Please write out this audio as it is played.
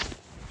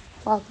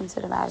Welcome to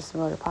the Madison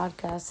Motor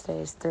Podcast. Today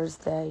is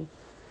Thursday,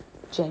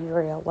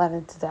 January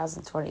 11th,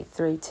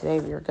 2023. Today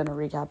we are going to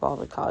recap all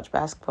the college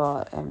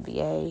basketball,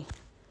 NBA,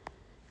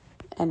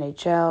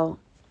 NHL,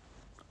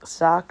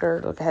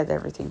 soccer, look ahead to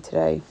everything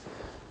today.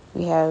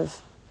 We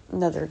have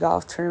another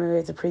golf tournament we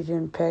have to preview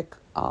and pick.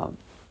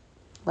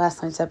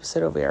 Last night's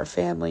episode will be our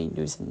family,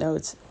 news and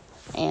notes,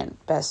 and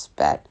best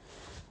bet.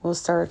 We'll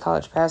start with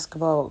college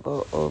basketball.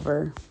 We'll go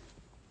over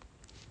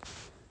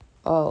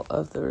all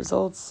of the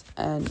results,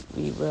 and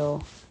we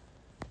will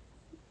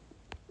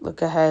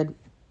look ahead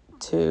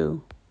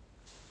to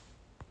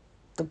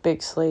the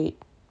big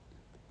slate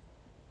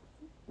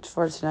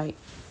for tonight.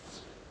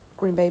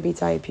 Green Bay beats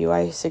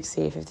IUPUI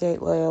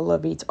 68-58. Loyola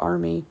beats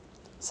Army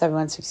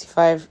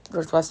 71-65.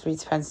 Northwestern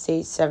beats Penn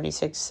State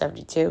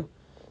 76-72.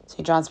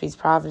 St. John's beats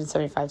Providence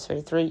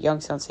 75-73.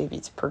 Youngstown State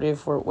beats Purdue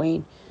Fort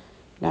Wayne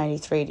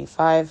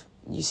 93-85.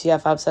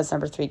 UCF upsets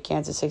number 3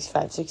 Kansas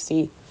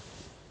 65-60.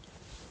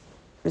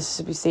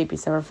 Mississippi State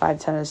beats number 5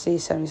 Tennessee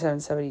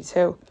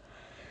 77-72.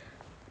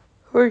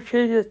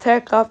 Virginia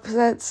Tech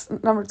upsets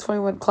number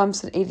 21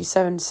 Clemson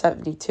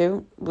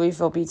 87-72.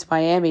 Louisville beats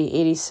Miami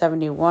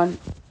 80-71.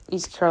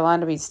 East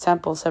Carolina beats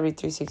Temple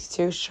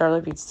 73-62.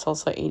 Charlotte beats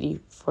Tulsa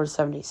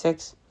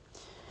 84-76.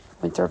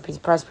 Winthrop beats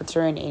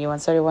Presbyterian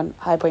 81-71.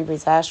 High Point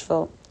beats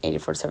Asheville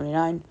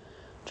 84-79.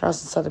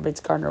 Charleston Southern beats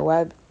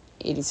Gardner-Webb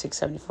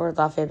 86-74.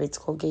 Lafayette beats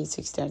Colgate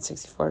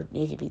 69-64.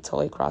 Navy beats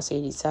Holy Cross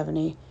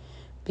 80-70.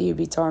 BU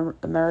beats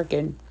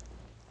American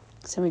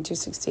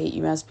 72-68.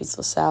 UMass beats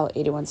LaSalle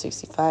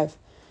 81-65.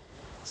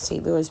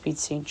 St. Louis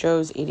beats St.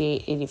 Joe's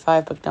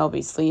 88-85. Bucknell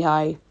beats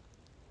Lehigh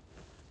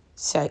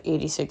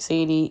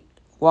 86-80.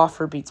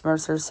 Wofford beats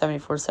Mercer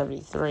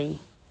 74-73.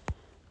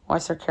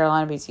 Western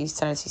Carolina beats East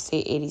Tennessee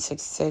State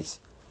 80-66.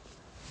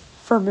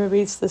 Furman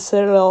beats the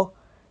Citadel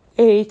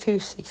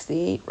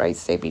 82-68. Wright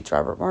State beats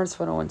Robert Morris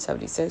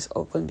 101-76.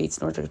 Oakland beats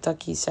Northern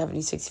Kentucky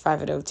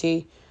 70-65 at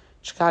OT.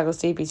 Chicago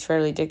State beats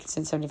Fairleigh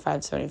Dickinson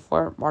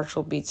 75-74.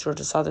 Marshall beats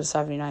Georgia Southern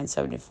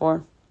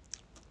 79-74.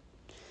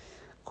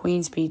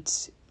 Queens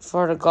beats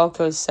Florida Gulf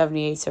Coast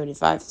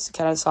 78-75.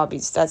 Kennesaw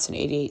beats Stetson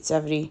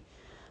 88-70.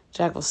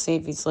 Jacksonville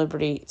State beats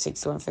Liberty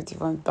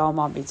 61-51.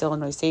 Belmont beats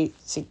Illinois State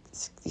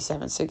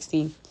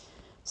 67-60.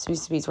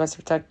 Smith beats West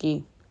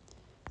Kentucky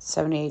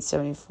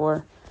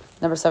 78-74.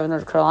 Number 7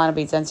 North Carolina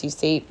beats NC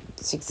State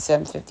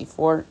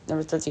 67-54.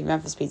 Number 13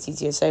 Memphis beats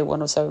UTSA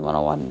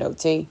 107-101 in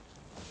OT.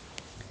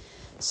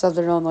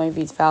 Southern Illinois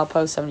beats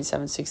Valpo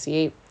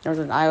 77-68.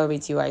 Northern Iowa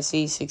beats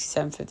UIC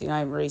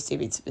 67-59. Murray State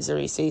beats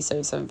Missouri State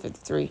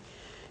 77-53.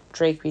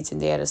 Drake beats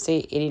Indiana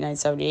State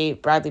 89-78.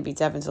 Bradley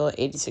beats Evansville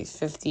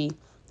 86-50.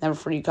 Number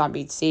 4 UConn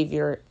beats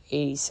Xavier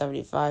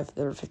 80-75.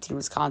 Number 15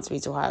 Wisconsin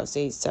beats Ohio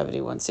State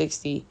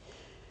 71-60.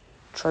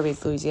 Troy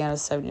beats Louisiana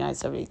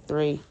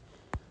 79-73.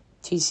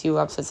 TCU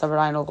upsets number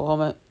 9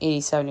 Oklahoma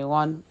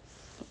 80-71.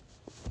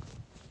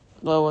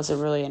 Though was it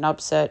really an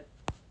upset?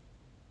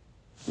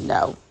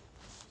 No.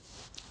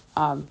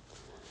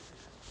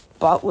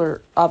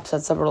 Butler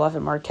upsets number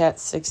 11 Marquette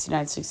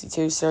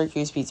 69-62.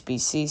 Syracuse beats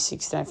BC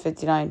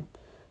 69-59.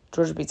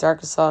 Georgia beats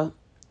Arkansas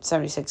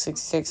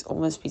 76-66. Ole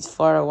Miss beats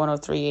Florida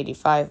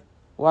 103-85.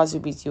 Wazoo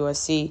beats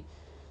USC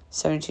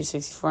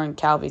 72-64. And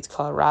Cal beats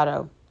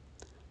Colorado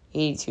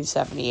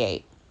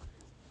 82-78.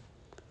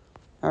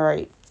 All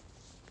right.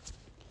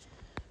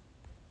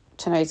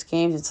 Tonight's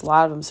games, it's a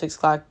lot of them. 6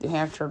 o'clock, New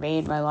Hampshire,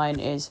 Maine. My line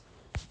is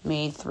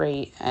Maine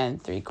 3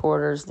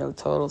 3/4. No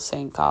total.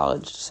 Same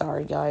college.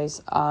 Sorry,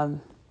 guys.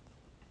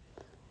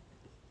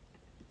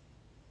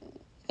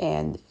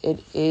 And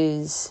it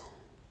is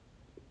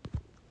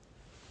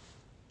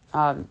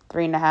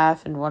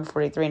 3.5 and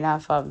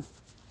 143.5.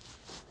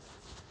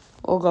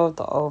 We'll go with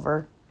the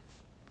over.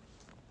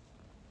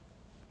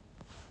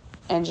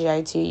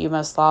 NGIT,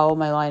 UMass Lowell.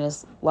 My line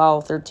is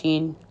Lowell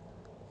 13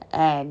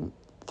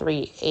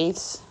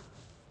 3/8.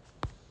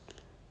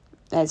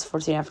 That's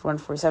 14 after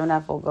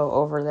 147.5. We'll go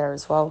over there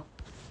as well.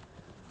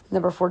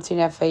 Number 14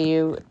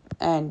 FAU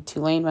and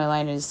Tulane. My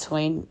line is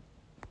Tulane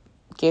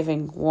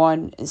giving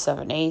 1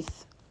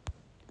 7/8.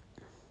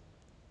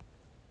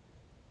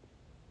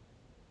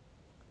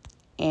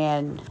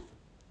 And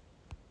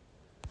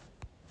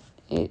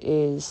it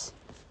is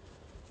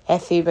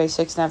FAU by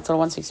 6.5 total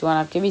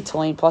 161. Give me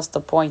Tulane plus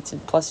the points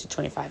and plus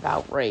 225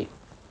 outright.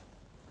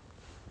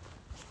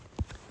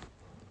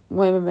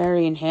 William &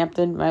 Mary and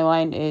Hampton. My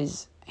line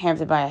is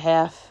Hampton by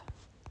 0.5.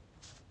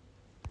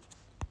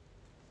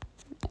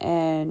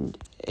 And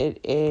it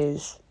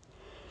is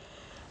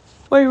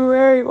William &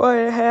 Mary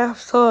 1.5.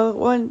 So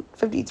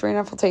 153.5.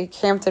 I'll take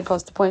Hampton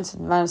plus the points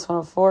and minus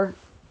 104.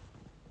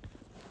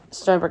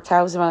 Stony Brook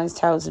Towson minus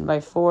Towson by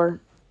 4.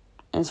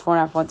 And it's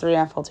 4.5,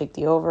 103.5. I'll take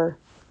the over.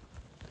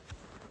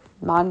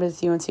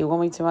 Monmouth, UNC,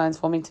 Wilmington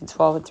minus Wilmington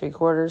 12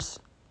 3/4.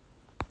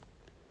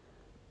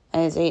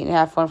 And it's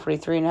 8.5,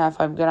 143.5.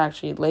 I'm going to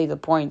actually lay the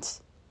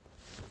points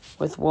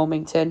with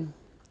Wilmington.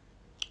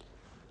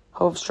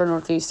 Hopes for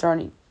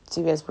Northeastern,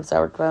 CBS Sports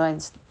Network. My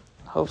line's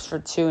hopes for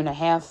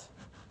 2.5.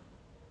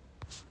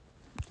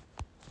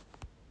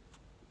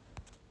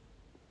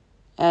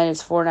 And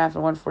it's 4.5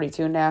 and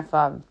 142.5.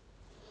 I'm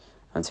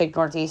going to take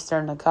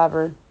Northeastern to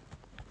cover.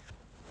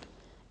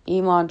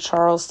 Elon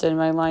Charleston,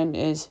 my line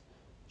is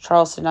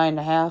Charleston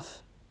 9.5.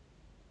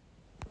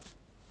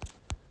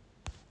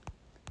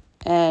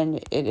 And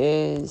it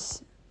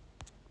is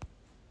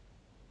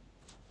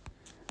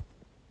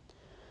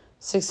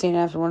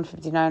 16.5 and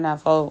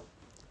 159.5. I'll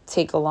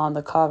take along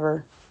the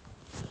cover.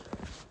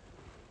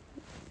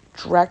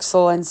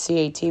 Drexel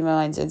NCAT, my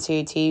line's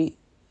NCAT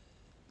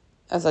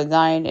as a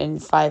 9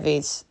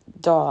 5/8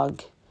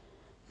 dog.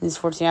 This is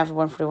 14.5 and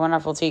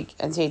 141.5. I'll take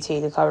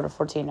NCAT to cover to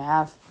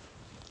 14.5.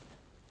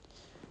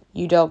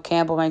 Udell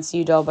Campbell, mine's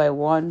Udell by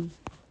 1.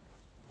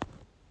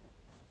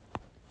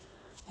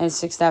 And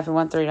 6.5 and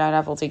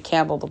 139.5. I'll take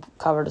Campbell to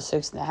cover to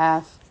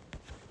 6.5.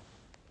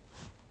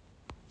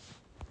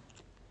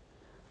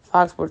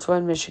 Fox Sports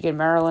 1, Michigan,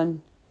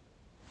 Maryland.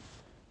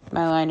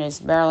 My line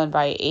is Maryland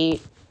by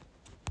 8.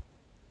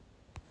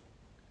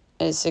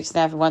 Is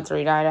 6.5 and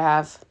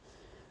 139.5.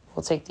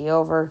 We'll take the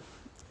over.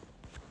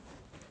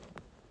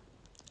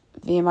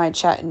 VMI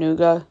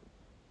Chattanooga.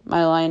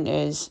 My line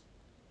is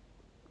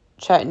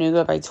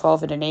Chattanooga by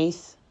 12 and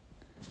 1/8.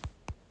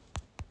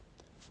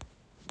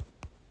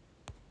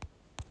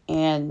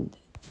 And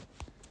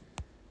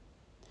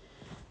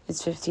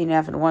it's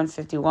 15.5 and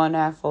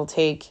 151.5. We'll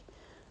take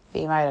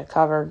VMI to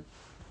cover.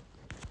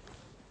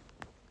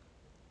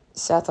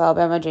 South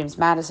Alabama, James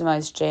Madison,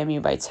 mine's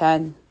JMU by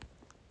 10.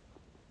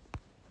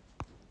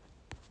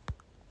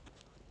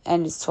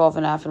 And it's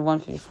 12.5 and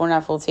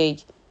 154.5. We'll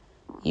take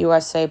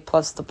USA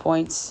plus the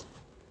points.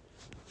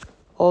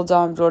 Old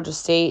Dom, Georgia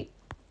State.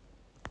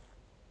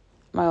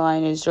 My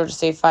line is Georgia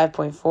State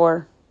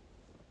 5.4.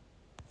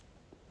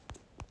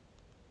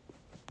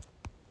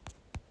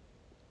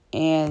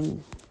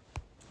 And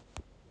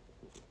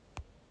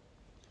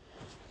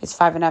it's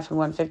 5.5 and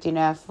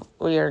 150.5.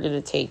 We are going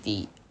to take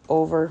the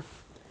over.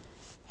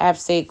 App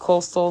State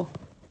Coastal.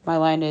 My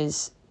line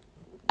is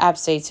App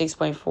State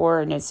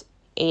 6.4, and it's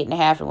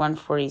 8.5 and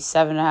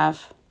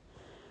 147.5.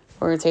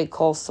 We're going to take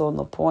Coastal in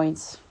the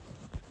points.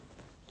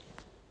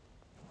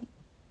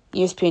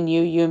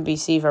 ESPNU,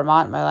 UMBC,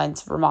 Vermont. My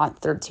line's Vermont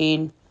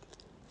 13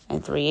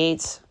 and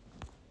 3/8.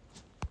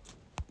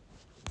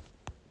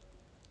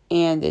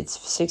 And it's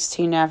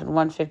 16.5 and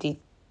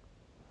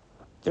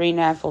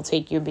 153.5. We'll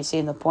take UMBC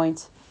in the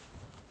points.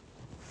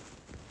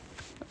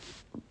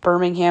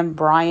 Birmingham,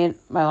 Bryant.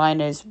 My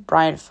line is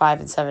Bryant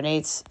 5 and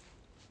 7/8.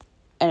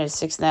 And it's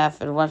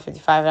 6.5 and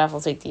 155.5. We'll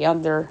take the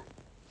under.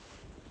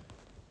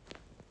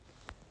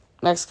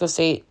 Mexico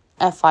State,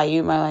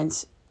 FIU. My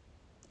line's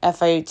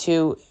FIU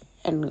 2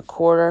 and a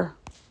quarter.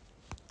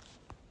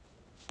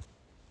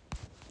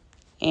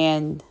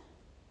 And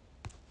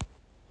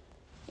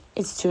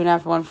it's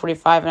 2.5 and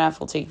 145.5.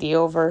 We'll take the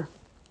over.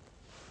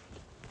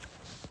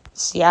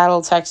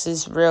 Seattle,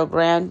 Texas, Rio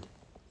Grande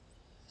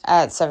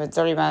at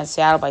 7:30. My line's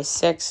Seattle by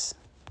 6.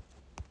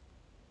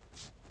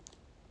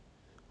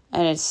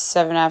 And it's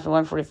 7.5 and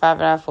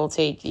 145.5. We'll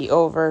take the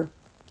over.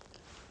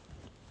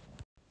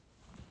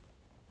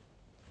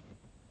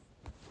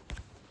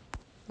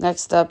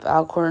 Next up,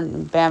 Alcorn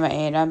and Bama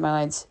A&M. My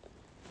line's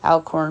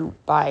Alcorn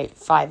by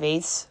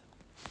 5/8.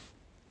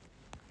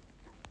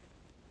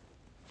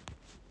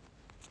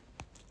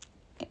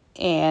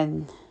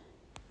 And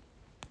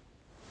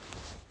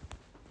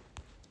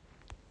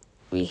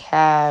we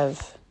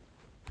have,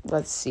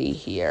 let's see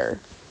here.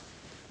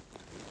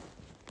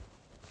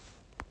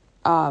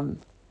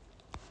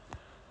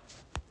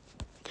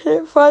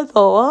 Can't find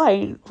the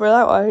line for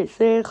that one. It's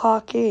 8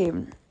 o'clock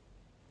game.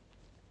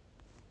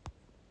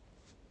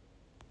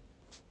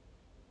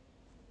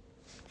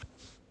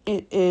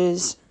 It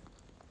is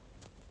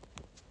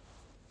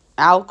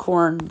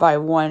Alcorn by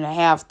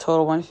 1.5,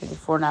 total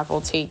 154.5.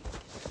 We'll take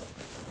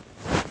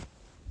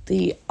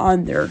the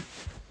under.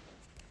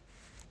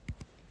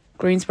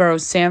 Greensboro,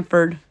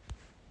 Sanford.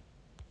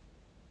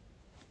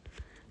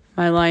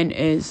 My line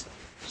is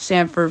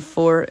Sanford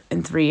 4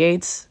 and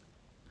 3/8.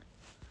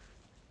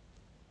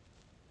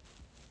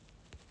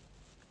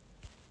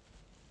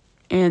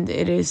 And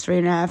it is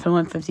 3.5 and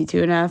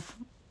 152.5.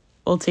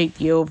 We'll take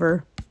the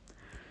over.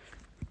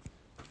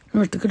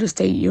 North Dakota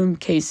State,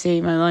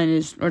 UMKC. My line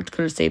is North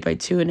Dakota State by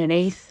 2 and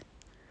 1/8.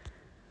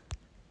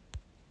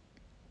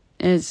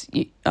 And it's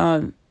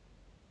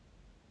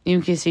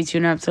UMKC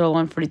 2.5, total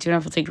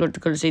 142.5. We'll take North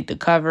Dakota State to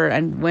cover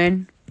and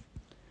win.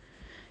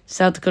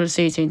 South Dakota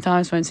State, St.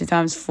 Thomas. St.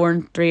 Thomas 4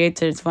 and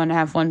 3/8. It's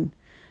 1.5,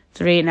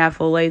 138.5.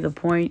 We'll lay the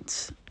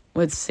points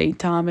with St.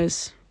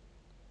 Thomas.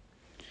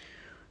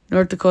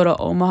 North Dakota,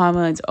 Omaha.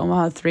 My line's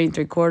Omaha 3 and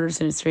 3/4,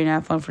 and it's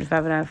 3.5,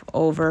 145.5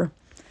 over.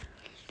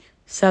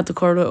 South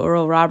Dakota,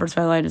 Oral Roberts.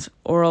 My line is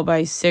Oral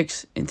by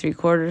 6 and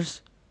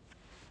 3/4,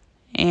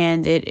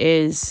 and it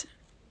is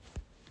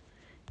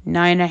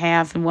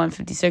 9.5 and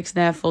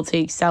 156.5. We'll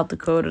take South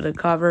Dakota to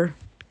cover.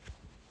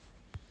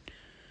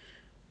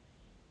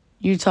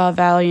 Utah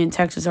Valley and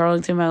Texas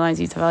Arlington. My line's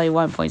Utah Valley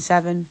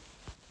 1.7.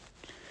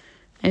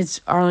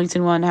 It's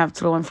Arlington 1.5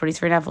 to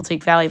 143.5. We'll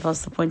take Valley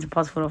plus the points and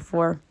plus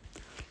 104.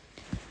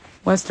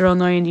 Western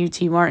Illinois and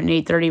UT Martin,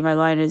 8:30. My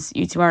line is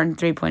UT Martin,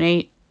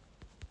 3.8.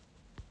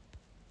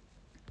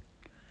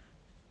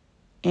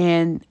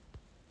 And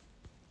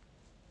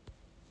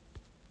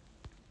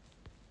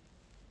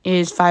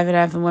is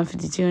 5.5 and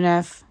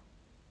 152.5.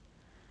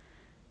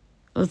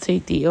 We'll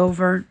take the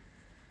over.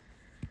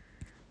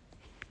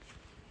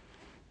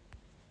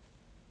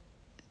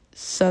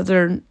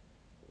 Southern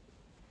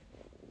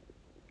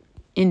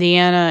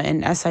Indiana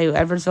and SIU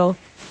Edwardsville.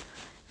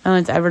 My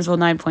line's Edwardsville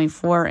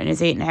 9.4 and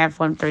it's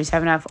 8.5,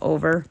 137.5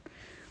 over.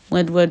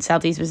 Linwood,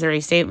 Southeast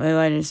Missouri State. My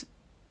line is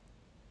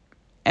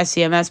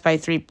SCMS by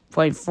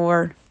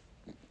 3.4.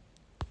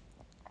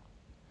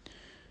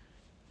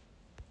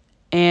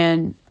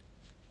 And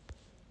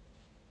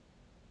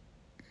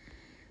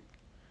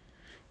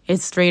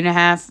it's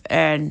 3.5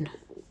 and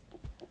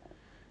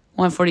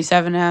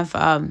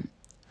 147.5.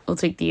 We'll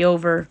take the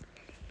over.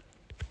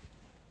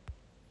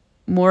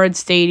 Moorhead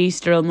State,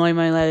 Eastern Illinois.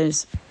 My line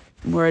is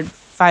Moorhead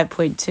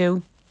 5.2.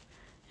 And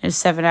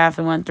it's 7.5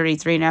 and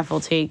 133.5. We'll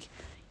take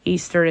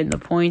Eastern in the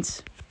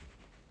points.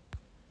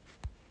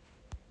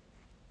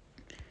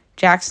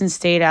 Jackson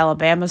State,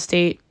 Alabama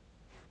State.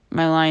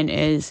 My line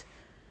is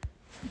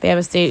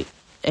Bama State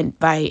and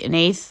by an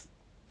eighth.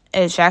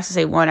 And it's Jackson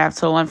State 1.5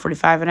 total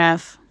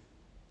 145.5.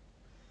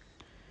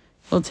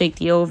 We'll take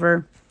the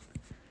over.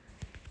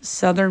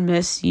 Southern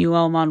Miss,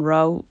 UL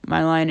Monroe.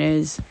 My line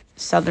is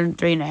Southern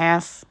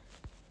 3.5.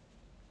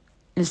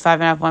 It's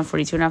 5.5,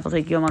 142.5. We'll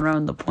take UL Monroe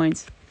in the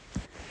points.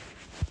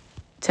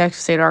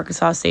 Texas State,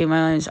 Arkansas State.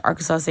 My line is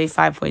Arkansas State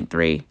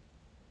 5.3.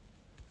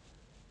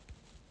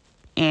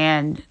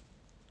 And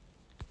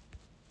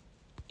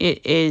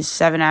it is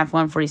 7.5,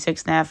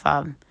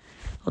 146.5.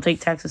 We'll take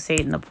Texas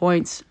State in the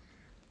points.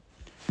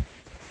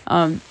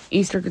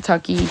 Eastern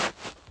Kentucky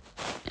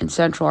and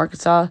Central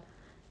Arkansas.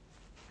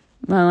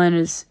 My line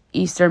is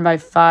Eastern by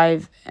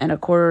 5.25 and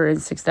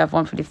 6.5,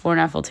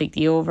 154.5. We'll take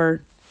the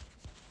over.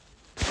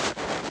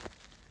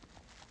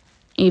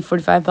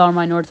 8:45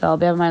 Bellarmine, North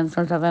Alabama. My line is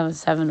North Alabama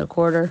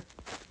 7.25.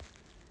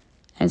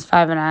 And it's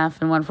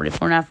 5.5 and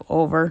 144.5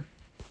 over.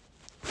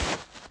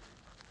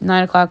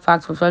 9 o'clock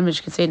Fox Sports 1,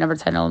 Michigan State, number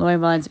 10, Illinois.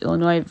 My line's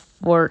Illinois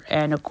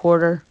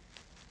 4.25.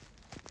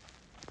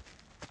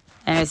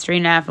 And it's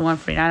 3.5 and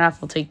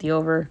 149.5. We'll take the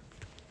over.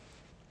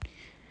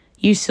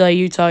 UCLA,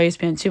 Utah,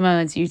 ESPN 2. My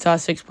line's Utah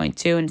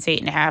 6.2 and it's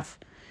 8.5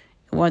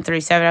 and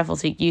 137.5. We'll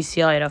take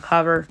UCLA to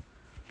cover.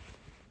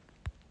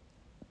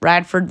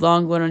 Radford,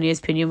 Longwood on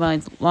ESPN. My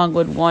line's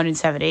Longwood 1 and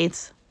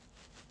 7/8.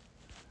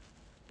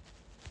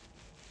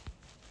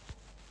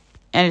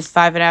 And it's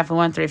 5.5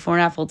 and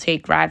 134.5. We'll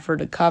take Radford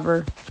to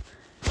cover.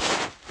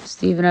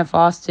 Stephen F.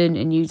 Austin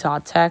and Utah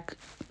Tech.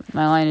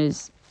 My line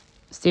is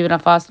Stephen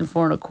F. Austin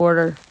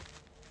 4.25.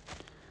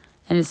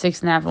 And it's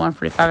 6.5 and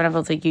 145.5.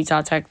 We'll take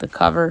Utah Tech to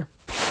cover.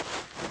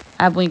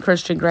 Abilene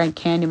Christian, Grand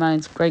Canyon. My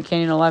line's Grand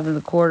Canyon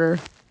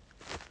 11.25.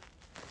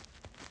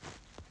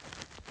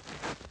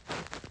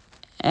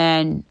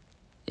 And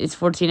it's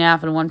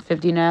 14.5 and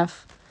 150.5.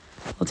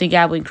 We'll take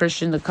Abilene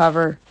Christian to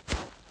cover.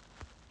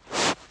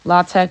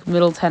 La Tech,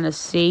 Middle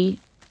Tennessee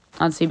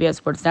on CBS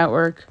Sports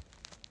Network.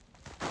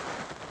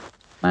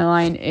 My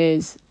line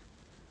is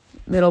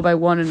Middle by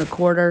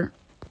 1.25.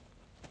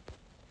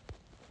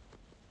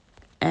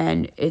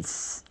 And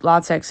it's La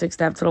Tech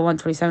 6.5 total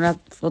 127.5.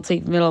 We'll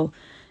take Middle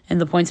and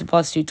the points at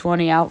plus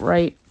 220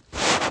 outright.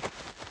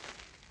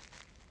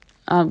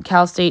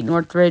 Cal State,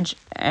 Northridge,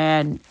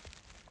 and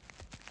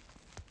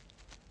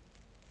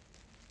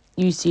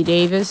UC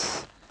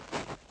Davis.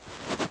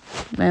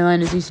 My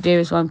line is UC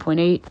Davis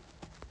 1.8.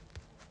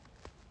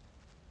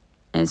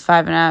 And it's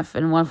 5.5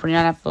 and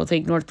 149.5. We'll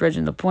take Northridge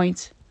in the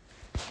points.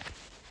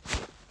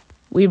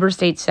 Weber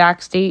State,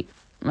 Sac State.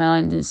 My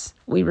line is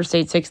Weber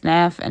State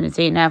 6.5, and it's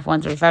 8.5,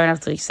 135.5. We'll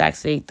take Sac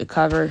State to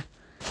cover.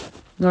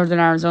 Northern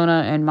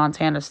Arizona and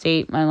Montana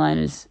State. My line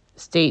is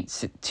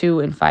State 2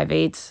 and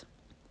 5/8.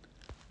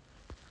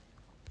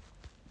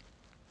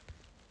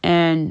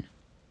 And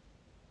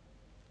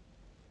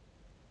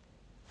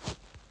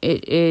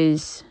it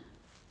is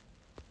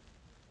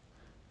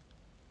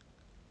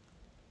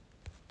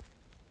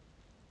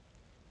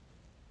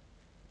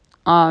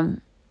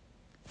Northern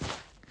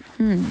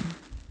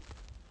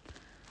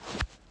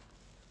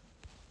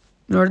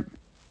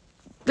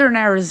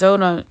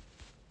Arizona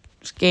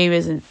game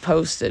isn't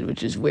posted,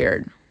 which is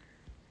weird.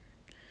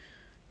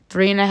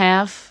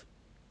 3.5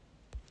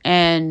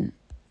 and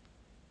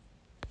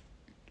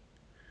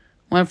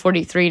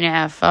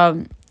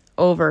 143.5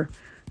 over.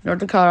 North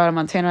Dakota, Colorado,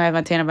 Montana. I have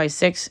Montana by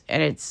 6,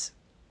 and it's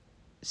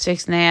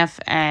 6.5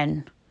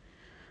 and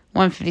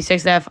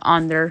 156.5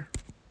 under.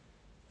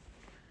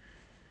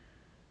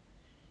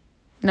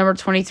 Number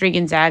 23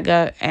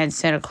 Gonzaga and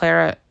Santa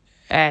Clara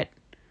at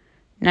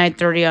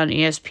 9:30 on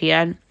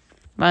ESPN.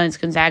 My line's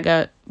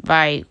Gonzaga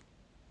by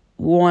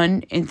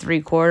 1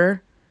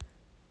 3/4.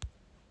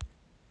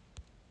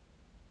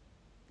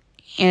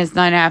 And it's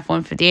 9.5,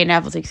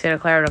 158.5. We'll take Santa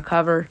Clara to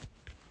cover.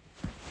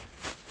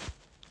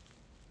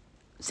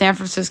 San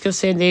Francisco,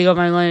 San Diego.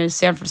 My line is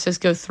San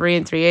Francisco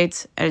 3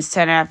 3/8. And it's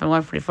 10.5 and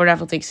 144.5.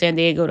 We'll take San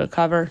Diego to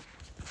cover.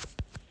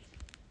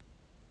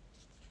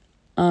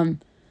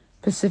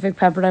 Pacific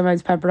Pepperdine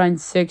minus Pepperdine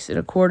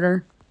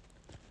 6.25.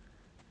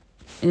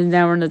 And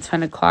now we're in the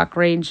 10 o'clock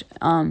range.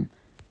 My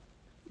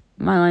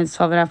line's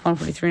 12.5,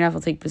 143.5.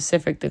 I'll take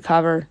Pacific to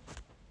cover.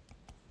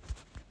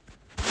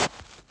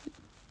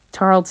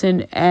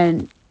 Tarleton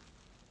and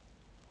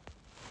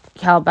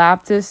Cal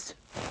Baptist.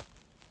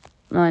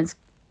 My line's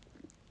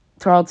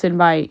Tarleton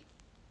by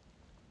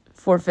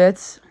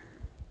 4/5.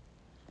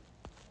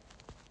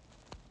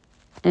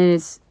 And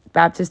it's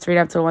Baptist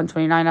 3.5 to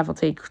 129.5. I'll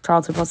take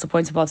Tarleton plus the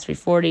points of plus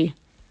 340.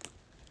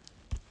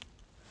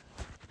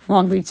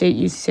 Long Beach State,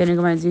 UC San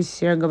Diego minus UC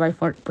San Diego by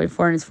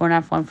 4.4, and it's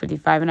 4.5,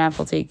 155.5.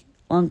 I'll take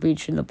Long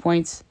Beach in the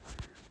points.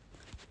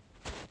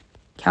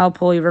 Cal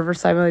Poly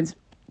Riverside minus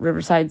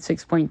Riverside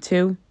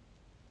 6.2.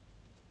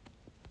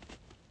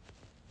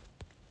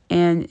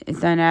 And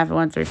it's 9.5,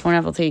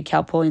 134.5. I'll take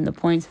Cal Poly in the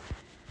points.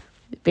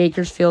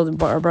 Bakersfield and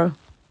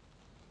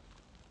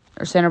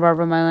Santa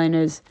Barbara, my line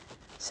is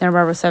Santa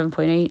Barbara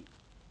 7.8.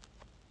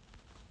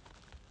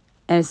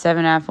 And it's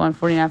 7.5,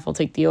 140.5. I'll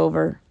take the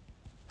over.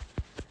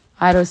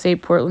 Idaho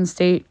State, Portland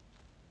State.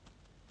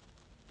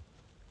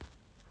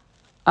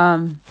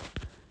 My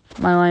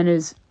line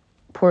is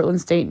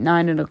Portland State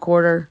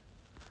 9.25.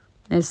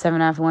 And it's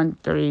 7.5,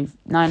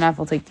 139.5.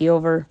 I'll take the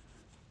over.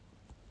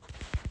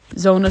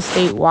 Zona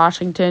State,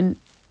 Washington.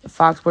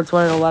 Fox Sports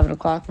 1 at 11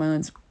 o'clock. My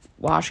line's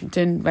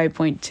Washington by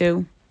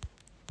 0.2.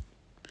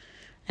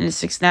 And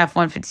it's 6.5,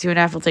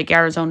 152.5. I'll take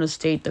Arizona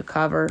State to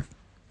cover.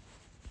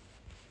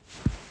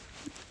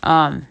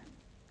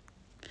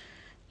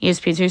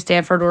 ESPN2,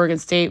 Stanford, Oregon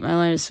State. My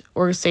line is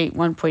Oregon State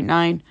 1.9.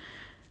 And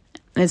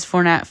it's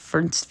 4.5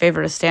 for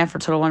favor of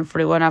Stanford, total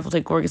 141. I'll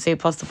take Oregon State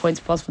plus the points,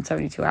 plus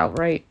 172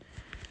 outright.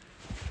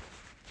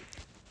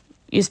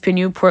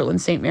 ESPNU,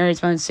 Portland, St.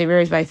 Mary's. My line is St.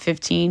 Mary's by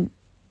 15.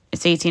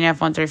 It's 18.5,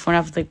 134.5.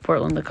 I'll take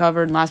Portland to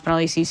cover. And last but not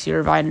least, ECU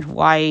Irvine and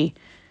Hawaii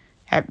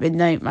at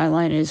midnight. My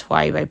line is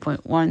Hawaii by 0.1.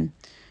 And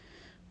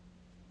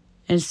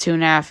it's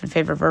 2.5 in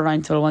favor of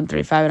Irvine, total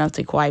 135. And I'll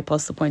take Hawaii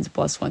plus the points,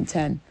 plus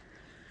 110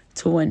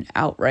 to win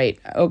outright.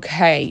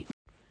 Okay.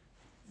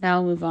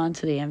 Now we'll move on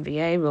to the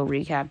NBA. We'll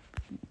recap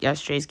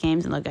yesterday's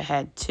games and look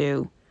ahead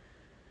to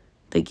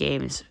the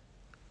games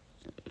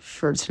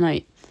for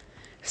tonight.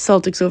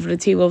 Celtics over the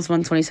T-Wolves,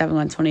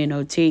 127-120 in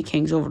OT.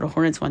 Kings over the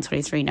Hornets,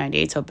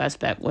 123-98, so best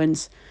bet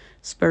wins.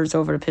 Spurs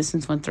over the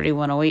Pistons,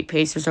 130-108.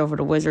 Pacers over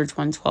the Wizards,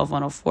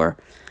 112-104.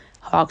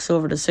 Hawks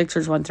over the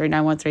Sixers,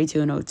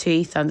 139-132 in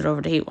OT. Thunder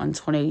over the Heat,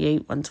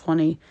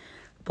 128-120.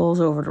 Bulls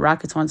over the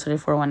Rockets,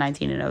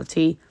 124-119 in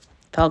OT.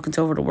 Pelicans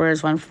over the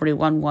Warriors,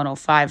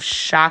 141-105.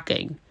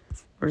 Shocking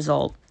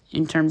result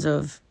in terms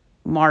of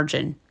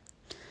margin.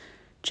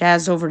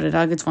 Jazz over the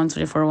Nuggets,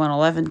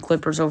 124-111.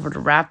 Clippers over the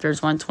Raptors,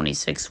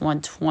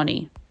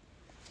 126-120.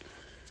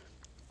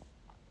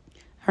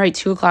 All right,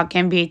 2 o'clock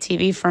NBA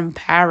TV from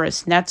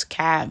Paris. Nets,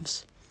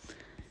 Cavs.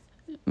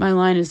 My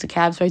line is the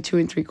Cavs by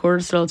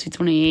 2.75, total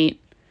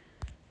 228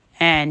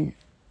 and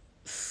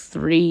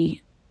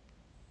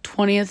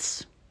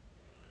 3/20.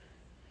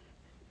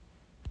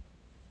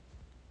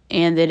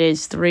 And it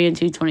is 3 and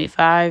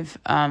 225.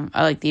 I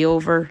like the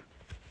over.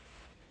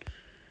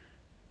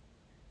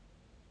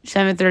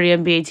 7:30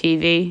 NBA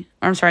TV.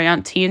 On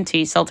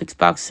TNT, Celtics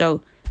Bucks.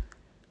 So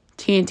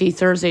TNT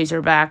Thursdays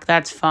are back.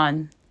 That's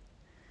fun.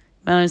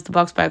 My line is the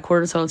Bucks by a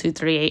quarter, total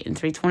 238 and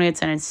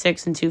 3/20. And it's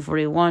 6 and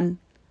 241.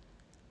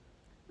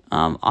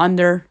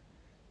 Under.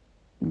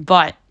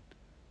 But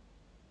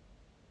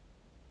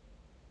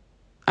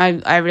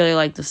I really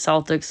like the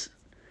Celtics.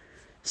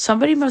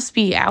 Somebody must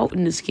be out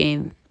in this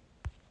game.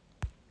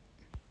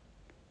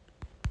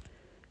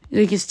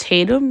 Like, is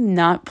Tatum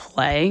not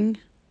playing?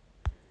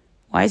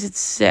 Why is it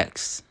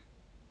 6?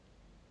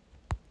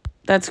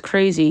 That's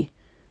crazy.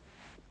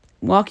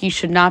 Milwaukee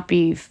should not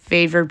be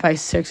favored by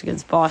 6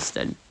 against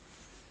Boston.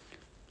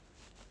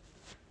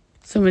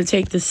 So I'm going to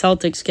take the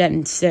Celtics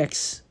getting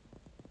 6.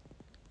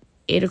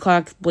 8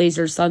 o'clock,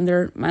 Blazers,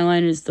 Thunder. My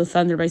line is the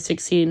Thunder by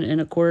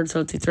 16.25,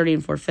 so 230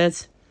 and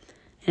 4/5.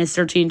 And it's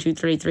 13,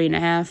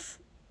 233.5.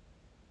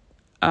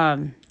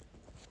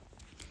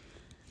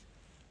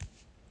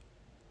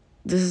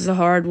 This is a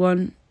hard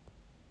one.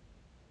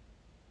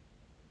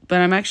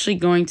 But I'm actually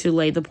going to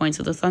lay the points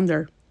of the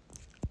Thunder.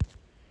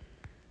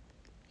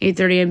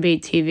 8:30 NBA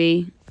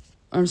TV.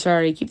 I'm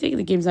sorry, I keep thinking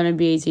the game's on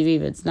NBA TV,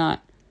 but it's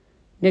not.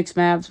 Knicks,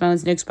 Mavs. My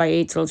line's Knicks by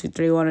 8, total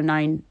 231 and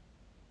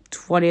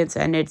 9/20.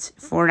 And it's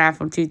 4.5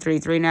 from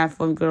 233.5.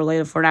 I'm going to lay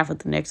the 4.5 with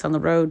the Knicks on the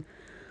road.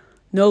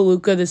 No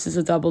Luka. This is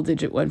a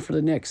double-digit win for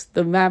the Knicks.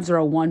 The Mavs are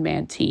a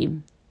one-man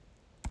team.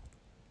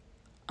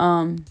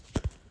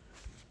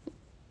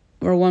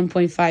 Or a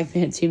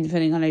 1.5-man team,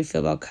 depending on how you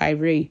feel about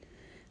Kyrie.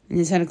 And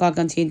it's 10 o'clock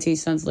on TNT,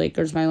 Suns,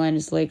 Lakers. My line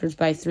is Lakers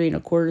by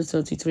 3.25,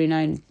 so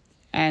 229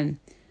 and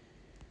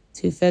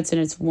 2/5,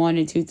 and it's 1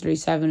 and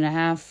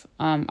 237.5.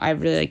 I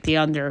really like the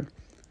under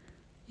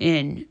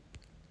in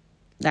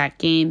that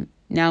game.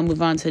 Now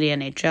move on to the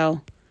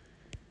NHL.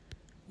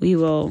 We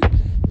will go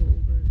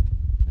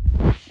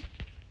over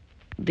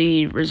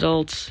the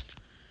results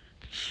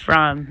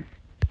from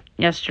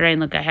yesterday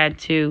and look ahead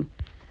to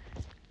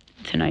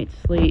tonight's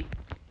slate.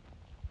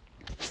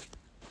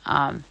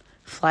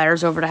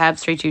 Flyers over to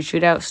Habs 3-2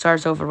 shootout.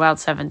 Stars over Wild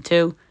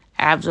 7-2.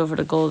 Abs over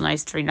to Golden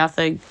Knights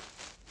 3-0.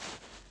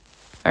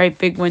 All right,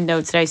 big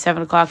window today,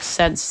 7 o'clock,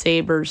 Sens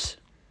Sabres.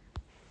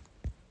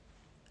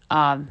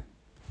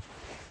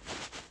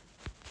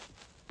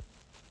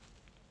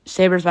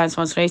 Sabres minus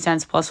 128,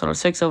 Sens plus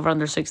 106, over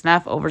under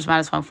 6.5, overs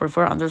minus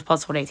 144, unders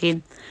plus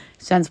 118.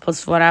 Sens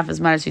plus 1.5 is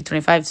minus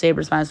 225,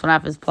 Sabres minus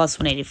 1.5 is plus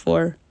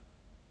 184.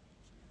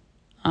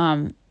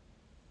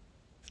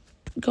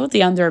 Go with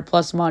the under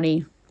plus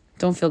money.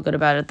 Don't feel good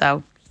about it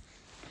though.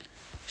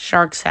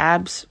 Sharks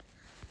Habs.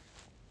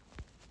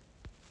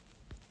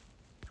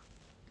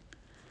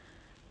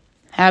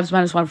 Habs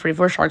minus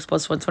 144, Sharks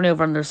plus 120,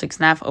 over under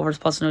 6.5, overs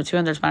plus 102,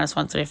 unders minus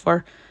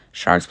 134.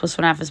 Sharks plus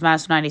 1.5 is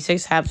minus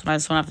 196, Habs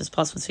minus 1.5 is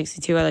plus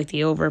 162. I like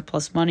the over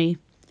plus money.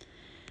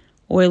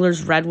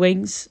 Oilers Red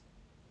Wings.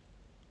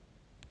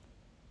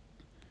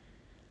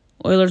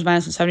 Oilers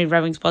minus 170,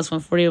 Red Wings plus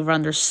 140, over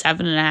under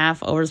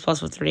 7.5, overs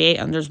plus 138,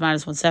 unders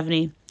minus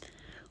 170.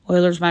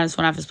 Oilers minus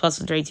 1.5 is plus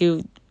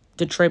 132.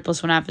 Detroit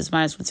plus 1.5 is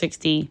minus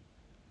 160.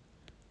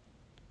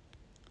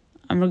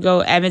 I'm going to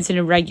go Edmonton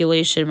in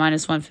regulation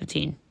minus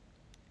 115.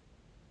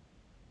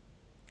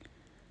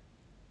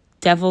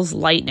 Devils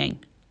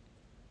Lightning.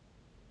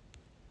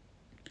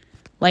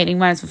 Lightning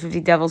minus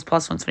 150, Devils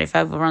plus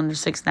 125, over under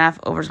 6.5,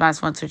 overs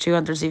minus 132,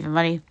 unders even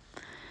money.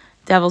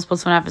 Devils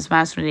plus 1.5 is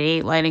minus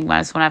 188, Lightning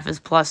minus 1.5 is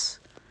plus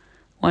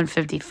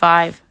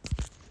 155.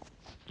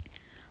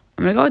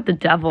 I'm going to go with the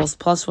Devils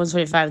plus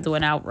 125 to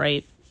win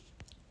outright.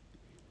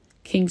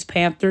 Kings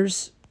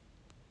Panthers.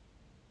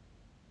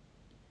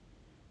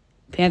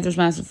 Panthers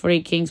minus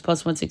 148, Kings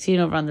plus 116,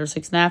 over under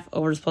 6.5,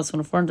 overs plus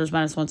 104, unders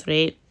minus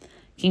 128.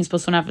 Kings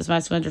plus 1.5 is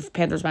minus 200,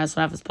 Panthers minus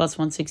 1.5 is plus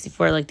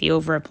 164. I like the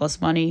over at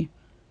plus money.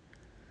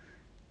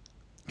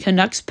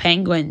 Canucks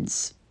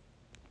Penguins.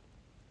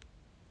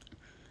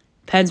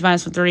 Pens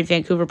minus 130,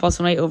 Vancouver plus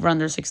 108, over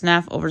under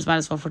 6.5, overs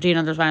minus 114,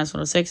 unders minus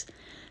 106.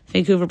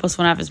 Vancouver plus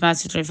 1.5 is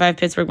minus 225,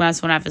 Pittsburgh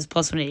minus 1.5 is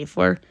plus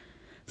 184.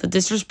 The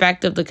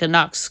disrespect of the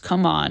Canucks,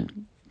 come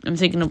on. I'm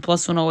taking a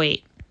plus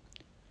 108.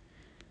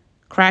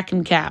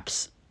 Kraken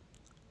Caps.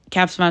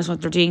 Caps minus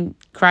 113,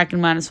 Kraken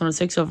minus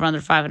 106, over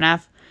under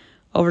 5.5.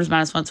 Overs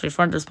minus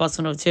 124, unders plus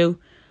 102.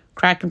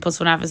 Kraken plus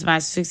 1.5 is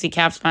minus 60,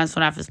 Caps minus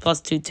 1.5 is plus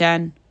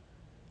 210.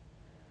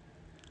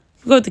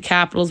 We'll go with the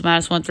Capitals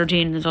minus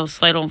 113 is a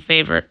slight home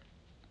favorite.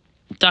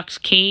 Ducks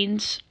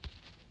Canes.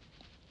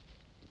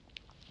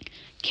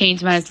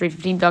 Canes minus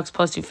 315, Ducks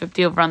plus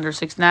 250, over under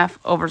 6.5.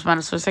 Overs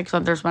minus 106,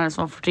 unders minus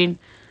 114.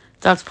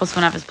 Ducks plus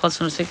 1.5 is plus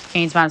 106.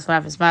 Canes minus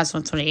 1.5 is minus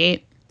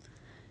 128.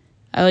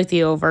 I like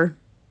the over.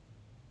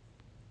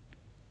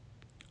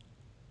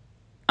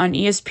 On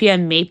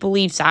ESPN, Maple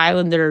Leafs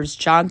Islanders,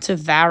 John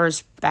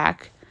Tavares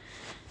back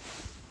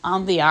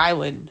on the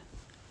island.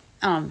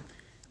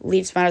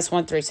 Leafs minus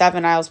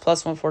 137, Isles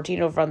plus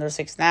 114, over under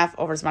 6.5,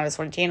 overs minus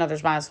 118,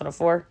 others minus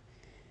 104.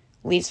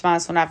 Leafs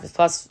minus 1.5 is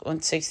plus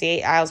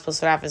 168, Isles plus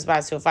 1.5 is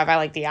minus 205. I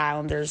like the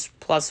Islanders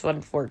plus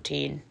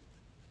 114.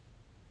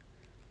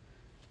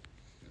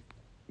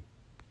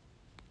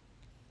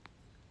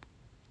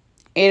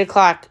 Eight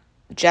o'clock,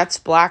 Jets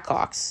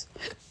Blackhawks.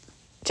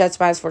 Jets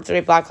minus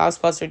 430, Blackhawks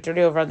plus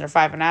 330, over under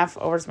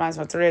 5.5, overs minus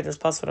 130, there's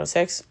plus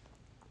 106.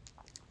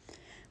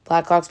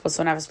 Blackhawks plus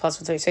 1.5 is plus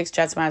 136,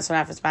 Jets minus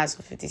 1.5 is minus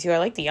 152. I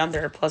like the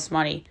under plus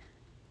money.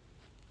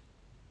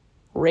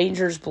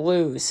 Rangers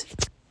Blues.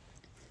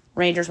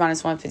 Rangers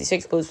minus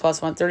 156, Blues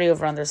plus 130,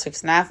 over under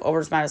 6.5,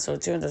 overs minus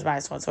 102, and there's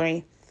minus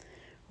 120.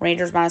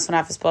 Rangers minus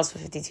 1.5 is plus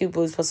 152,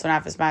 Blues plus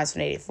 1.5 is minus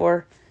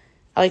 184.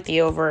 I like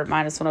the over at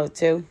minus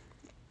 102.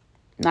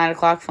 9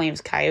 o'clock,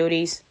 Flames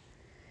Coyotes.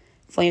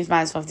 Flames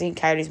minus 115,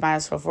 Coyotes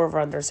minus 104, over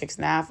under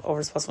 6.5,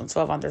 overs plus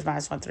 112, unders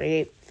minus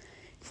 138.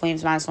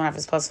 Flames minus 1.5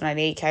 is plus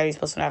 198, Coyotes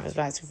plus 1.5 is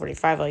minus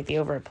 245. I like the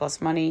over at plus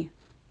money.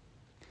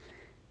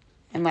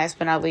 And last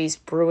but not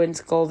least,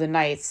 Bruins Golden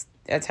Knights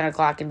at 10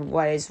 o'clock in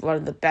what is one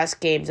of the best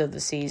games of the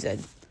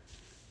season.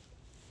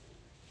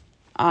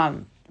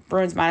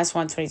 Bruins minus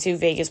 122,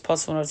 Vegas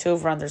plus 102,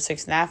 over under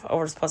 6.5,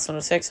 overs plus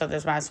 106,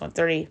 unders minus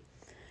 130.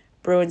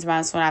 Bruins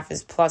minus 1.5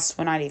 is plus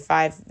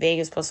 195,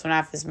 Vegas plus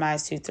 1.5 is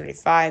minus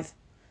 235.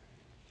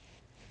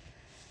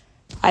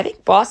 I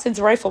think Boston's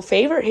a rightful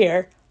favorite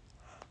here.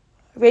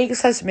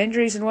 Vegas has some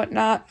injuries and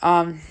whatnot.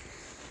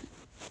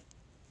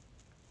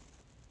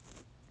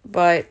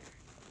 But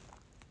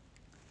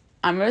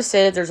I'm going to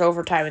say that there's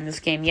overtime in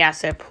this game.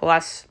 Yes, at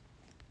plus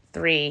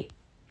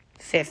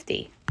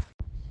 350.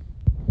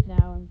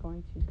 Now I'm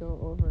going to go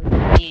over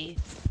the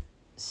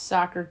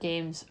soccer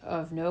games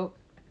of note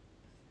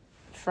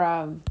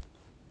from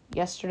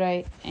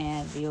yesterday,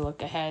 and we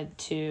look ahead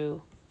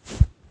to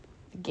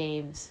the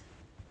games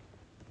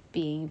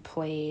being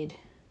played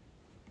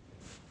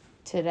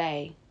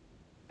today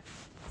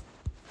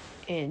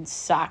in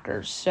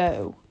soccer.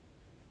 So,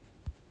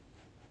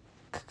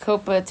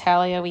 Coppa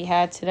Italia we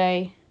had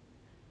today.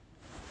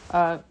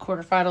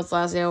 Quarterfinals,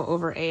 Lazio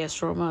over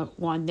AS Roma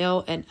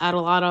 1-0, and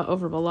Atalanta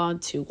over Milan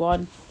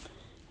 2-1.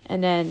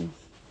 And then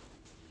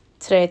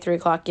today at 3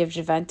 o'clock, give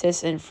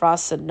Juventus and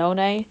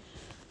Frosinone.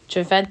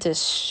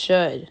 Juventus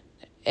should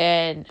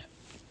and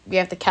we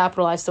have to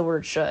capitalize the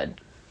word should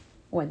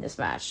win this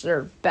match.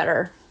 They're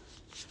better.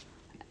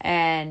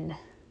 And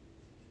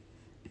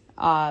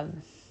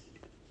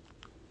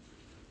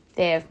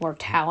they have more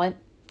talent.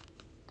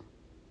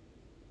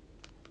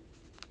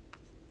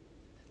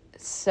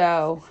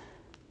 So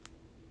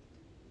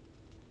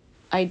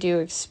I do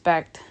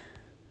expect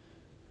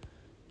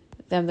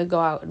them to go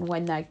out and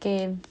win that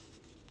game.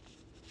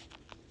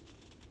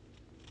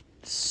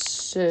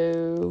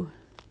 So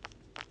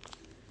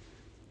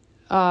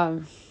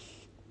I'm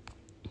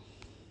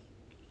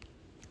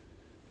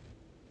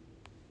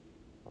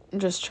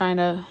just trying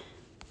to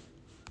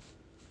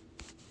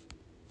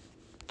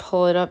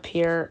pull it up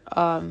here.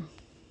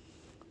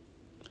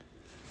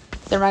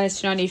 They're minus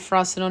 290 for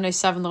us and only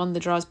 7 on the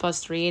draws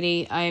plus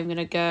 380. I am going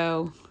to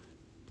go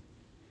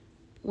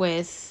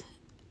with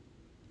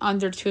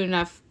under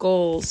 2.5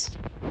 goals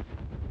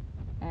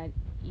at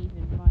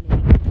even money.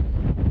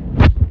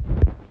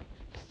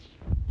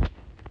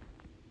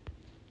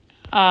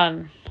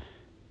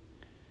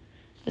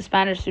 The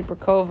Spanish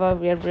Supercova,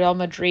 we have Real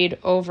Madrid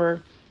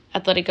over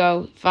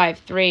Atletico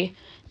 5-3.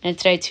 And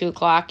today, 2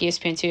 o'clock,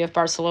 ESPN 2, you have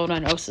Barcelona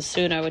and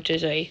Osasuna, which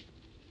is a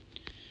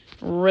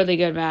really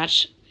good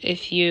match,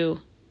 if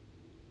you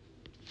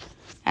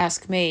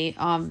ask me.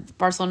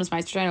 Barcelona's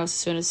minus 390,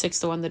 Osasuna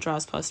 6-1, the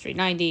draws plus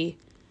 390.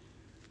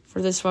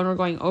 For this one, we're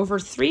going over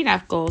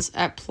 3.5 goals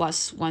at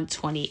plus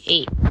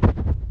 128.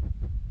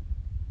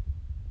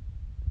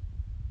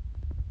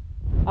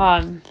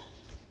 And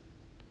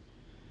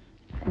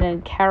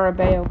then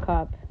Carabao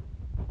Cup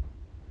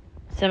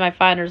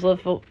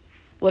semifinals,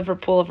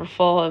 Liverpool over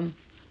Fulham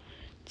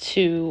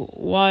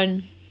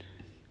 2-1.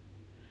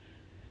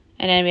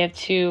 And then we have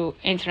 2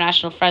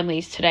 international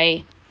friendlies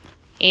today.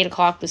 8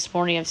 o'clock this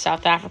morning of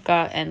South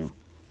Africa and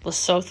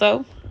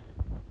Lesotho.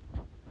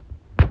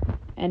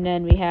 And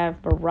then we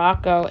have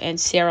Morocco and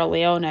Sierra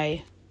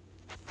Leone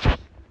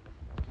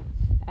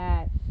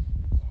at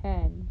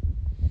 10.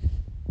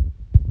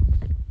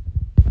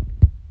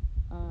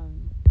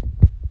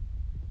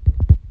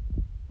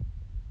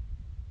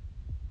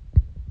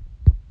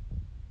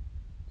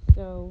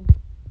 So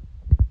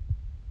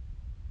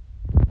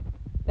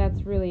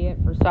that's really it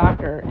for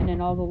soccer. And then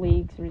all the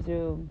leagues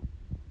resume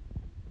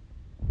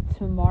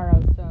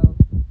tomorrow. So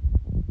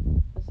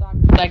the soccer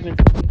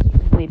segment's going to be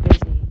extremely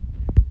busy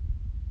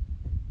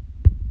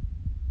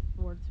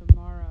for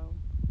tomorrow.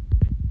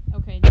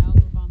 Okay, now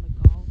we'll move on to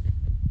golf.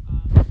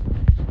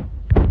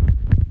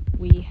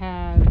 We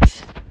have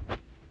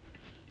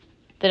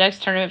the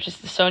next tournament, which is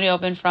the Sony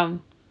Open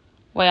from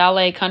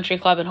Waialae Country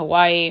Club in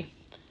Hawaii.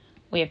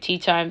 We have tee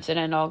times, and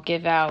then I'll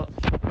give out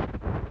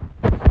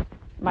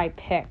my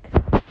pick.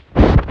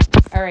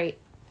 All right,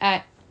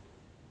 at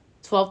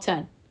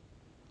 12:10,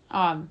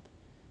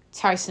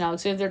 Tyson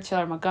Alexander,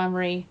 Taylor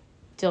Montgomery,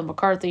 Dylan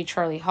McCarthy,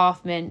 Charlie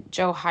Hoffman,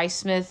 Joe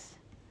Highsmith,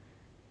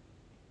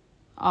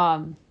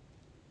 Alex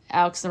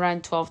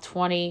Loren,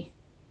 12:20.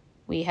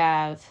 We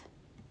have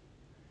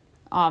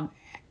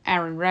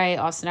Aaron Ray,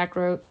 Austin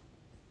Eckroat,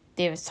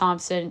 Davis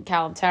Thompson,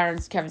 Callum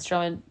Tarrant, Kevin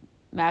Sterling,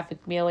 Matt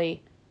McNeely.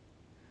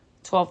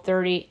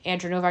 12:30,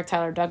 Andrew Novak,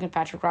 Tyler Duncan,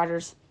 Patrick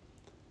Rogers,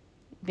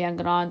 Bian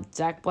Ganon,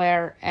 Zach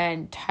Blair,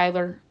 and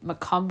Tyler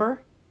McCumber.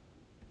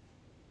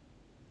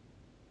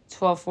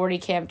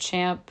 12:40, Cam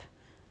Champ,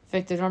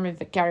 Victor Norman,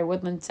 Gary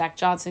Woodland, Zach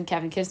Johnson,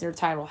 Kevin Kisner,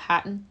 Tyrell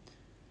Hatton.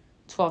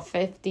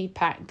 12:50,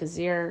 Pat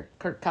Kazir,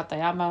 Kurt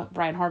Katayama,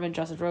 Brian Harmon,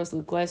 Justin Rose,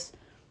 Luke Bliss,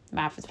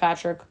 Matt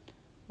Fitzpatrick.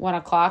 1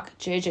 o'clock,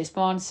 JJ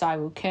Spawn,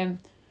 Sai-Woo Kim,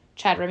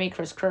 Chad Remy,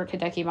 Chris Kirk,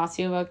 Hideki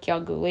Matsuyama,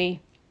 Kyung-Gu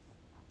Lee.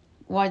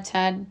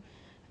 1:10,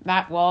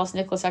 Matt Wallace,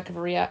 Nicholas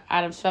Echevarria,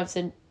 Adam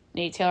Svensson,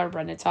 Nate Taylor,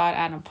 Brendan Todd,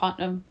 Adam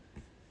Putnam.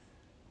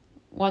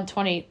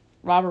 1:20,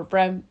 Robert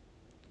Brem,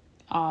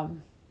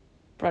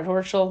 Brett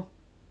Horschel,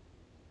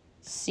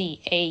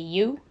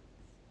 CAU,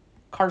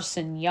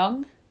 Carson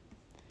Young,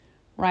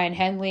 Ryan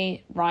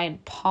Henley, Ryan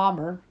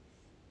Palmer.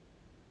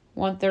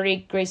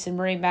 1:30, Grayson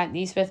Murray, Matt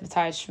Neesmith,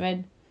 Matthias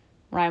Schmid,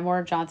 Ryan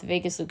Moore, Jonathan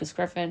Vegas, Lucas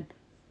Griffin.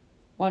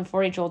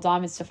 1:40, Joel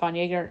Diamond, Stefan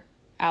Yeager,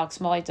 Alex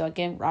Mully, Doug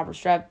Ginn, Robert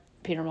Streb,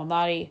 Peter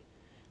Malnati.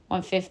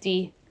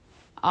 1:50,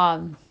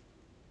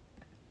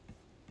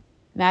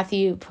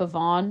 Matthew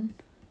Pavon,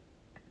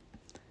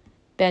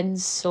 Ben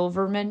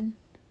Silverman,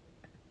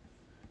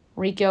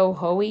 Rico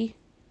Hoey,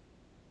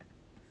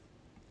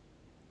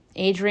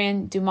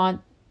 Adrian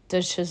Dumont de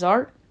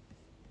Chazart,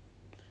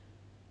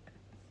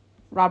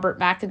 Robert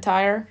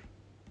McIntyre,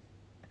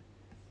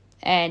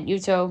 and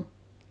Yuto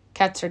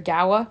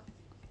Katsuragawa.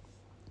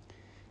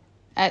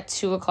 At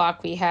 2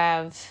 o'clock, we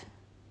have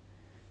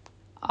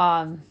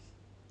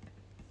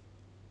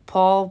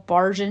Paul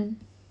Barjan,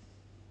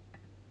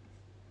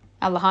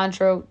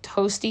 Alejandro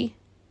Tosti,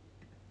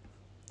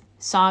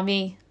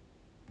 Sami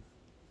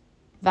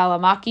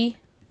Valimaki,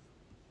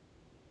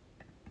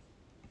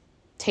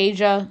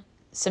 Teja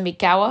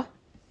Samikawa,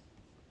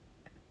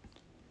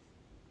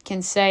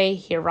 Kensei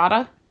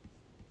Hirata,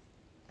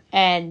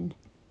 and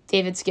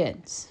David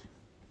Skins.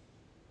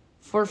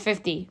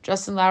 4:50,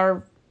 Justin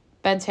Lauer,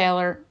 Ben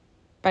Taylor,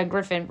 Ben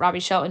Griffin, Robbie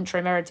Shelton,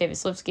 Trey Merritt, David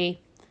Slipsky.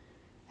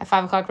 At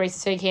 5 o'clock, Grayson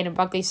City, Caden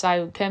Buckley,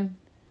 Siwoo Kim,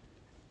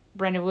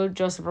 Brandon Wood,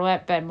 Joseph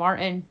Roulette, Ben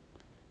Martin.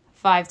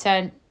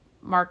 5:10,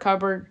 Mark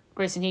Hubbard,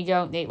 Grayson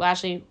Higo, Nate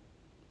Lashley,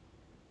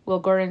 Will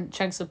Gordon,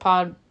 Chunks of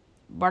Pod,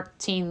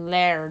 Martin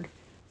Laird.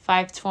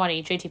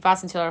 5:20, JT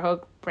Boston, Taylor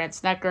Hoke, Brant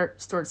Snecker,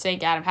 Stuart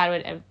Sink, Adam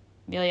Hadwood,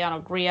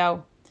 Emiliano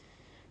Grillo.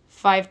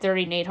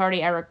 5:30, Nate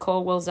Hardy, Eric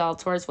Cole, Will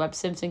Zalatoris, Webb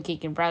Simpson,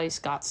 Keegan Bradley,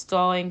 Scott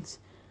Stallings.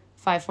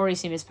 5:40,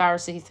 Seamus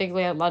Powers, City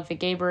Thiglia,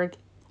 Ludwig Gaberg,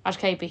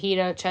 Ashkai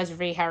Pahita,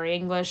 Chesapeake, Harry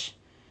English.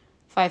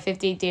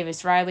 5:50,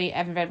 Davis Riley,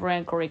 Evan Van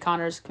Brand, Corey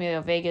Connors,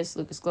 Camilo Vegas,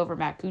 Lucas Glover,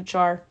 Matt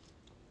Kuchar.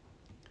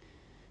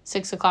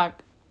 6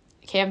 o'clock,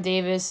 Cam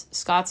Davis,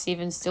 Scott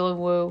Stevens, Dylan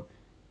Wu,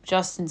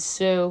 Justin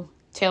Sue,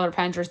 Taylor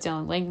Pendrith,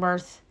 Dylan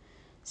Lingmerth.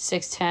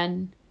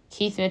 6:10,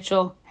 Keith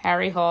Mitchell,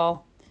 Harry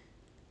Hall,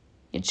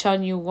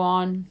 Chun Yu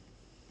Wan,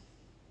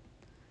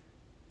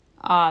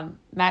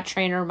 Matt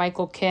Trainer,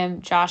 Michael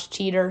Kim, Josh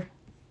Teeter.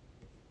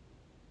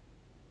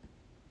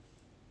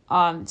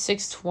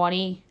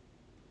 6:20,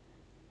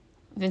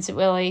 Vincent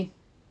Willey,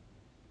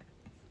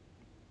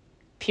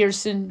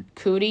 Pearson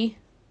Cootie,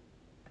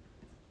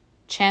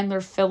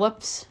 Chandler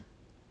Phillips,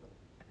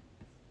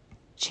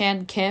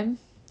 Chan Kim,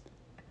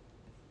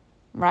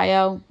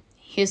 Ryo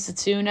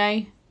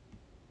Hisatune,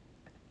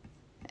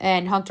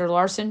 and Hunter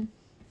Larson.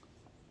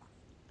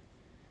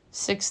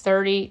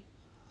 6:30,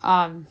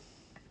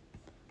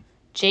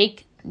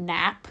 Jake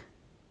Knapp,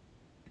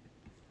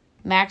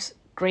 Max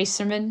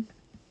Gracerman,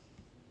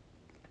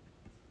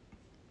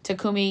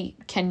 Takumi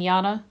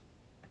Kenyana,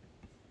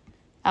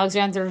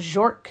 Alexander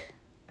Zork,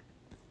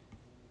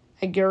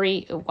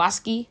 Aguri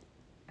Iwaski,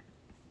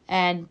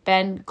 and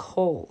Ben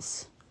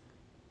Coles.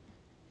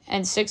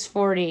 And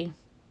 6:40,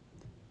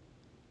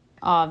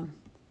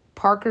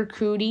 Parker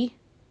Cootie,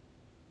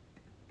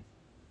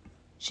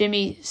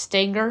 Jimmy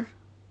Stenger,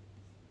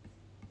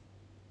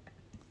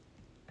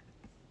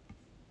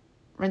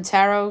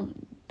 Rentaro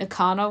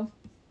Nakano,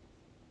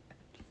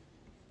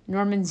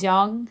 Norman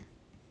Young,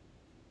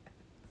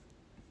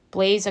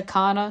 Blaze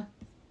Akana,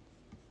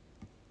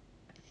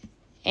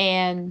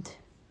 and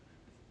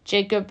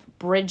Jacob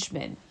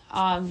Bridgman.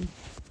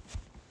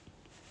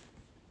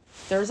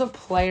 There's a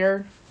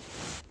player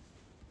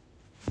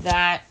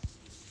that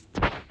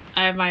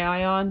I have my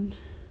eye on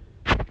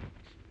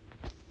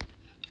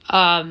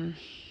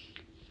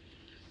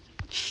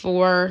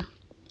for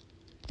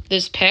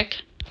this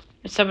pick.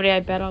 It's somebody I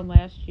bet on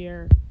last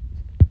year.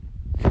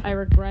 I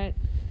regret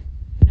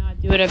not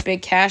doing a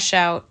big cash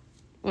out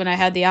when I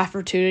had the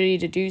opportunity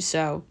to do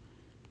so.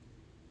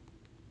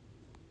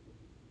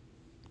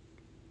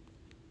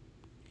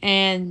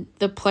 And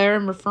the player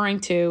I'm referring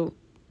to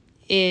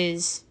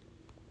is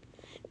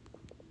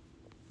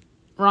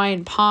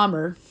Ryan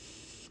Palmer.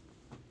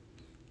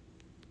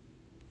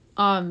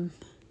 I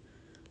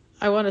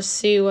want to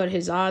see what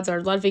his odds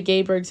are. Ludwig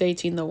Gaberg's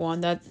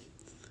 18-1. That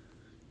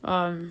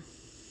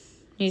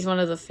he's one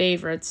of the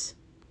favorites.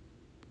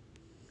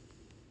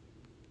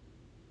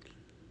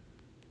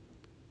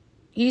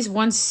 He's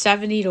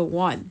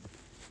 170-1.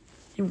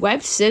 And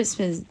Webb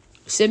Simpson's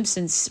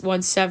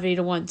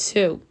 170-1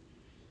 too,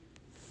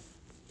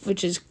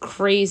 which is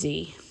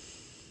crazy.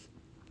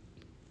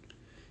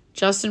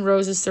 Justin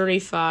Rose is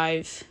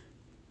 35.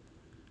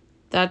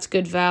 That's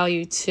good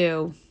value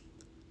too.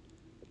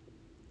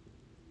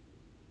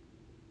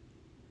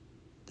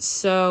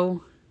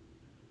 So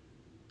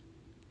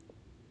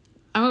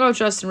I'm going to go with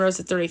Justin Rose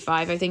at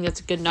 35. I think that's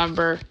a good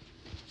number.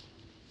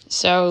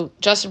 So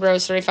Justin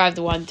Rose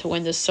 35-1 to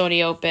win the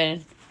Sony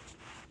Open.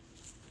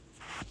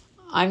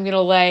 I'm going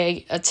to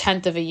lay a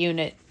tenth of a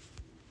unit.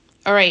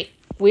 All right,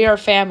 we are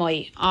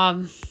family.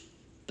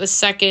 The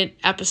second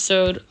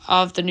episode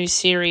of the new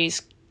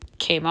series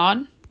came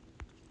on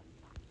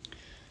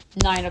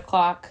 9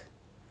 o'clock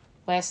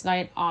last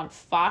night on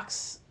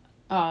Fox.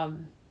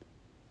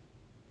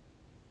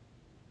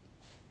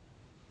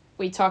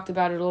 We talked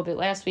about it a little bit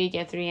last week.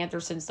 Anthony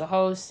Anderson's the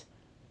host.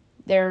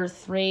 There are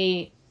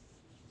 3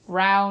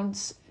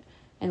 rounds.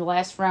 In the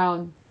last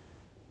round,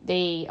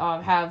 they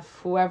have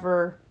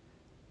whoever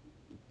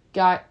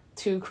got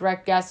 2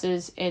 correct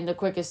guesses in the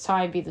quickest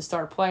time be the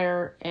star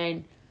player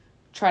and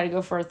try to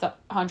go for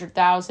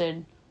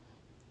 $100,000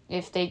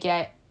 if they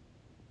get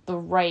the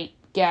right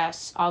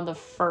guess on the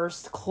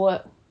first clue.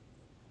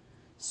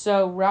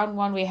 So round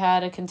 1, we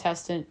had a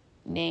contestant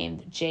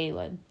named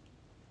Jalen.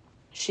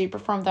 She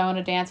performed I Want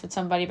to Dance with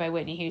Somebody by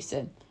Whitney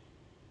Houston.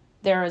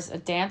 There is a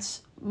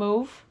dance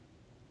move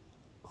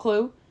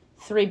clue,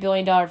 $3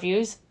 billion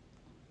views,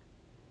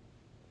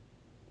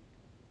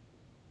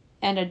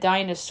 and a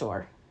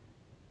dinosaur.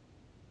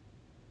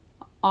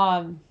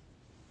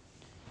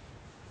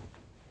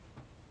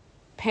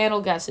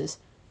 Panel guesses: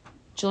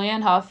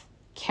 Julianne Hough,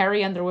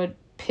 Carrie Underwood,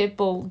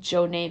 Pitbull,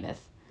 Joe Namath.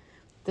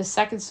 The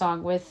second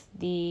song with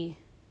the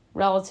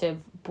relative,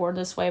 Born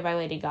This Way by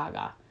Lady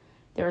Gaga.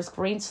 There's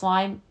green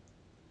slime,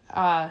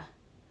 a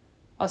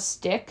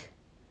stick,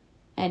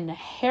 and a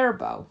hair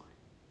bow.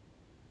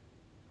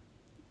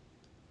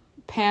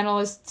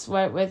 Panelists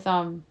went with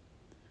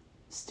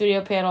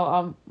studio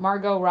panel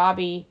Margot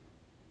Robbie,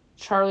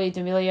 Charlie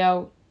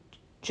D'Amelio,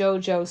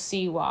 JoJo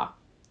Siwa.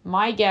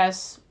 My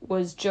guess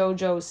was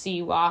JoJo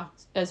Siwa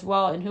as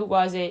well. And who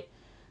was it?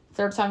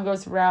 Third time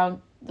goes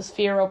around, the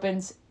sphere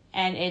opens,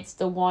 and it's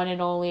the one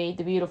and only,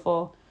 the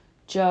beautiful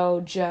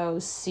JoJo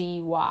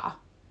Siwa.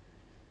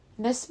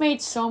 And this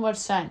made so much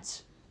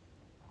sense.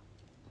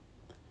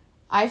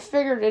 I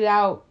figured it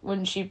out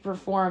when she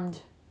performed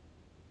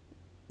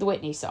the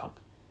Whitney song.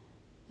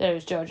 That it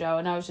was JoJo,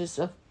 and I was just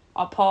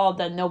appalled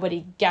that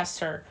nobody guessed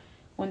her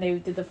when they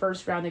did the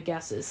first round of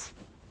guesses.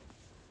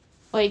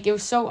 Like, it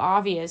was so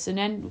obvious, and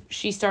then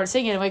she started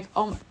singing, like,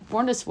 oh,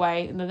 Born This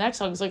Way, and the next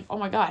song was like, oh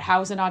my god,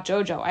 how is it not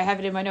JoJo? I have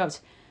it in my notes.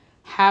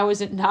 How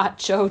is it not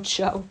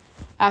JoJo?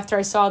 After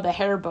I saw the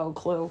hair bow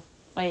clue,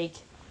 like,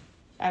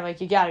 I'm like,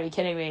 you gotta be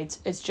kidding me,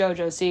 it's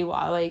JoJo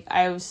Siwa. Like,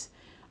 I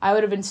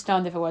would have been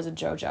stunned if it wasn't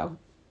JoJo,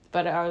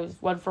 but I was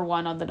 1 for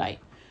 1 on the night.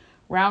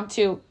 Round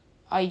 2,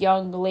 a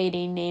young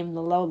lady named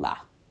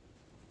Lola.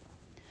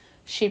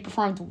 She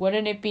performed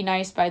Wouldn't It Be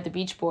Nice by the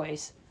Beach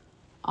Boys.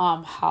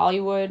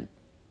 Hollywood,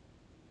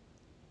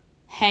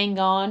 Hang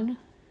On,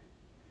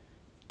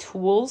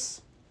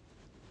 Tools.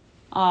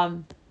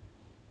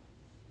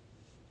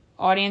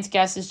 Audience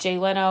guesses Jay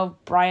Leno,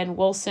 Brian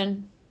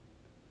Wilson.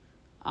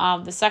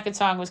 The second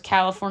song was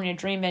California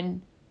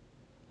Dreamin'.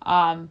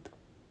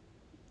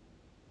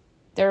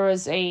 There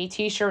was a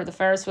t-shirt with a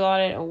Ferris wheel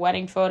on it, a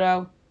wedding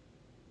photo.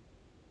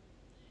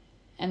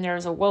 And there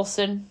was a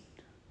Wilson.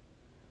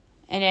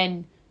 And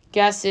then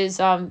guesses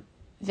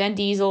Vin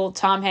Diesel,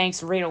 Tom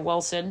Hanks, Rita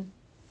Wilson.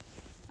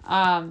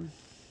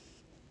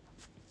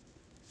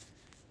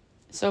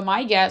 So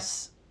my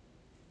guess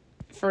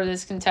for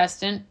this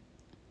contestant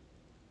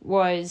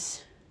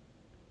was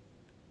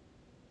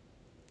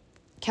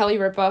Kelly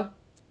Ripa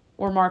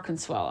or Mark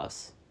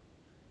Consuelos.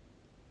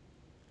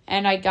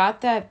 And I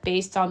got that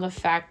based on the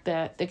fact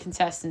that the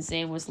contestant's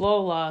name was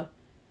Lola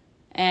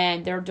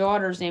and their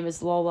daughter's name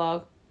is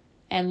Lola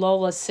and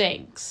Lola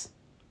sings.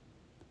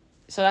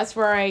 So that's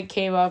where I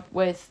came up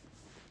with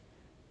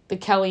the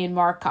Kelly and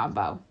Mark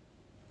combo.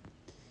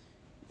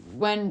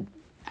 When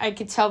I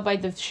could tell by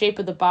the shape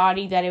of the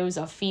body that it was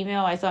a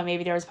female, I thought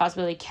maybe there was a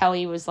possibility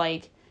Kelly was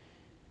like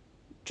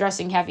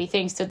dressing heavy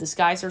things to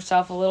disguise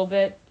herself a little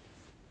bit.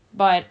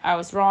 But I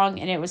was wrong,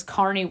 and it was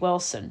Carney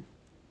Wilson.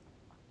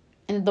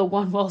 And the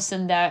one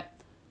Wilson that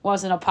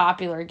wasn't a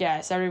popular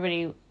guess.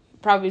 Everybody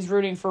probably was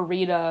rooting for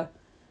Rita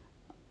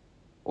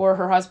or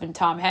her husband,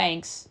 Tom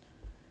Hanks.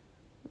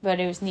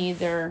 But it was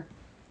neither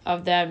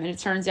of them. And it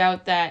turns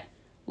out that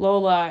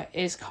Lola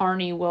is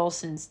Carney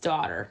Wilson's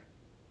daughter.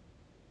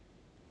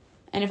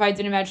 And if I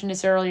didn't mention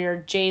this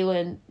earlier,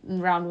 Jalen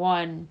in round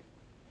 1,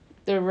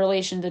 the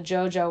relation to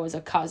JoJo was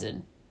a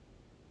cousin.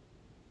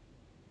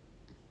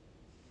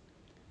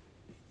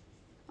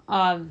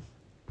 And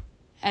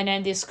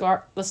then the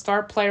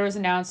star player was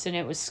announced, and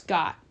it was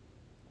Scott.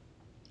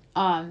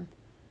 Round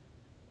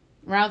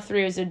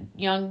 3 was a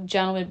young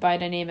gentleman by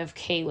the name of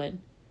Kalen.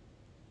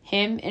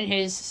 Him and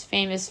his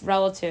famous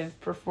relative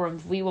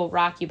performed We Will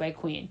Rock You by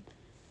Queen.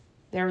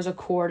 There was a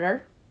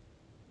quarter,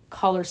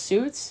 color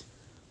suits,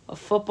 a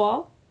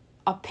football,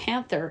 a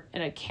panther,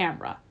 and a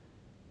camera.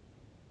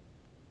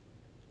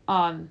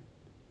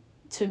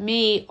 To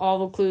me, all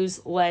the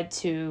clues led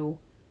to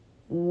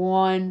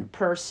one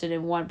person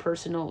and one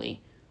person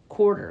only.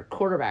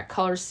 Quarterback,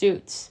 color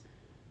suits.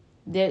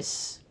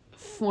 This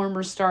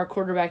former star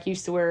quarterback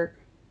used to wear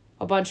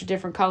a bunch of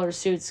different color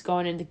suits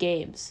going into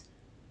games.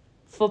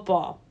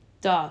 Football,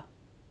 duh.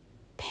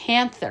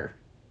 Panther,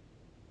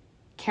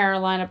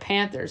 Carolina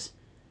Panthers.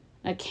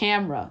 A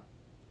camera.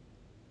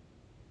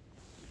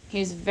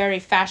 He's very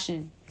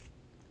fashion.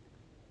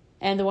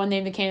 And the one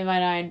name that came to my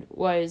mind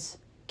was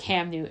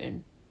Cam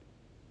Newton.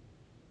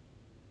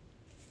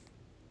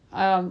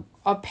 A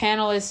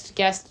panelist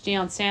guessed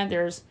Deion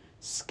Sanders.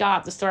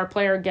 Scott, the star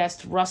player,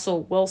 guessed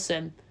Russell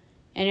Wilson.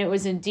 And it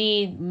was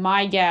indeed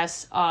my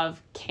guess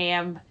of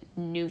Cam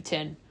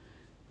Newton.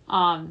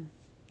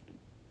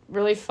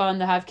 Really fun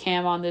to have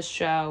Cam on this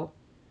show.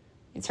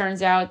 It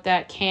turns out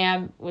that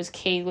Cam was is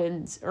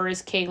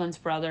Caitlin's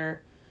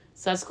brother.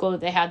 So that's cool that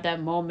they had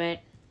that moment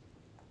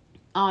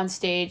on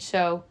stage.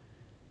 So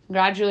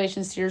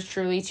congratulations to yours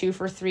truly, 2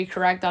 for 3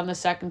 correct on the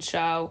second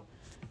show.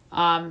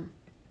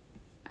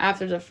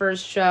 After the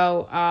first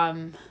show,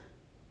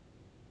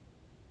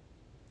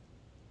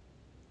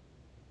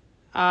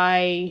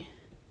 I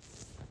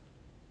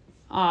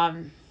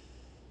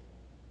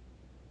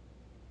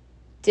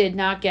did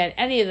not get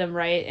any of them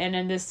right, and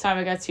then this time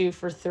I got 2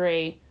 for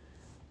 3,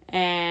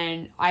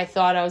 and I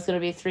thought I was going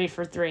to be 3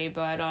 for 3,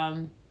 but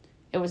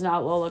it was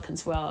not Lola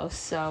Consuelos,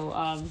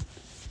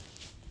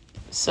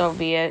 so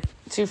be it.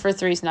 2 for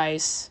 3 is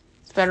nice.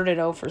 It's better than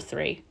 0 for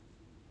 3.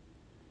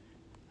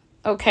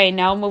 Okay,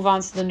 now we'll move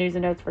on to the news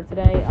and notes for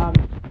today.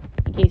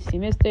 In case you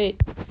missed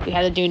it, we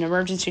had to do an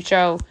emergency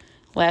show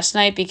last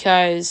night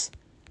because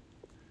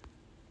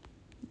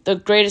the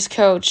greatest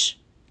coach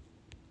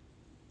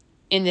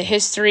in the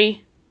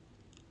history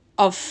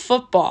of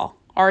football,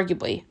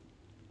 arguably,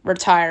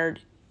 retired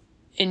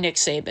in Nick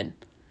Saban.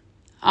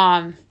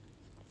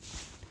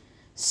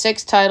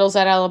 6 titles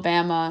at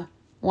Alabama,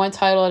 won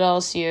title at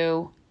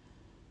LSU.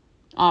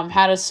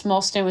 Had a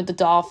small stint with the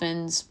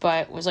Dolphins,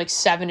 but was like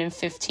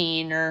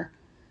 7-15 or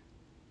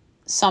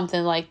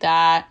something like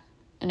that.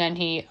 And then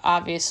he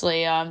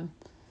obviously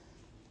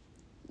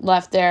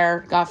left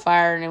there, got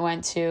fired, and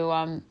went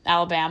to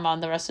Alabama,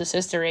 and the rest is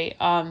history.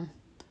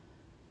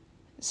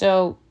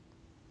 So,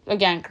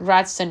 again,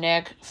 congrats to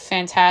Nick.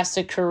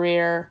 Fantastic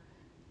career.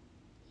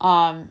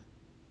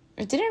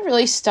 It didn't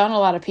really stun a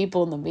lot of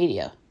people in the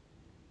media,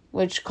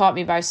 which caught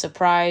me by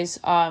surprise.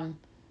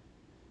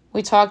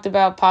 We talked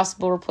about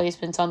possible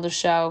replacements on the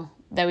show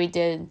that we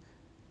did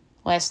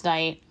last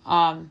night.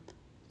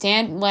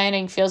 Dan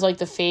Lanning feels like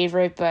the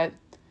favorite, but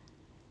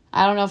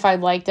I don't know if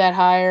I'd like that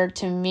hire.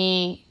 To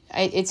me,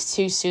 it's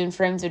too soon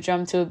for him to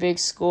jump to a big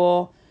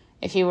school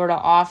if he were to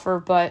offer,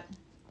 but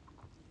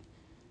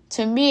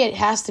to me, it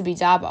has to be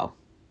Dabo.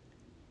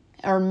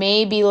 Or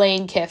maybe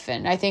Lane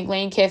Kiffin. I think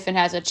Lane Kiffin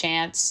has a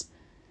chance.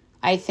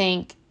 I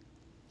think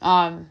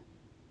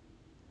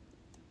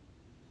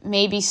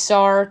maybe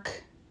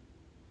Sark.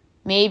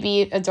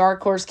 Maybe a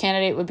dark horse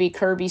candidate would be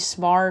Kirby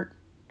Smart.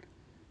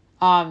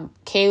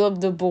 Caleb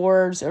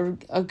DeBoer's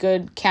a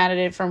good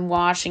candidate from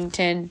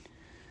Washington.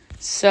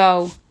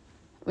 So,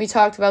 we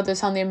talked about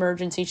this on the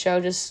emergency show.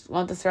 Just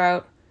want to throw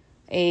out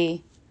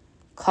a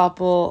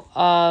couple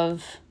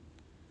of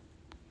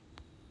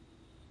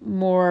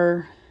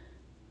more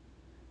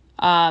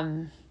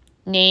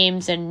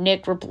names, and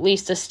Nick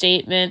released a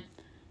statement.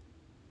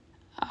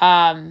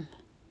 And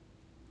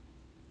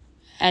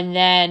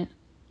then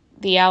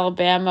the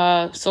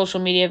Alabama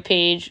social media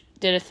page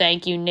did a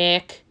thank you,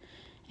 Nick.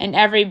 And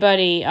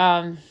everybody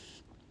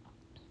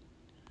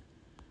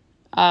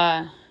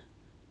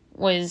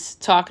was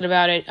talking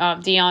about it.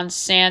 Deion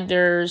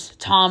Sanders,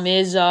 Tom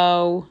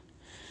Izzo.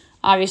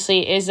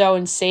 Obviously, Izzo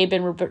and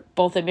Saban were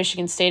both at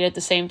Michigan State at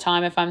the same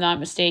time, if I'm not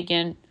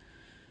mistaken.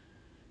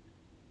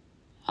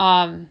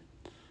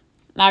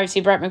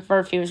 Obviously, Brett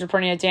McMurphy was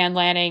reporting that Dan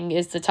Lanning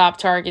is the top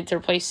target to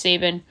replace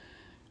Saban.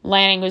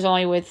 Lanning was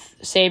only with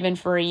Saban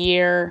for a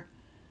year.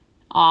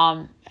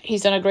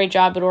 He's done a great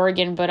job at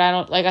Oregon, but I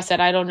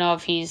don't know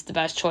if he's the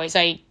best choice.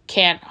 I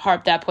can't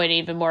harp that point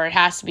even more. It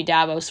has to be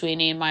Dabo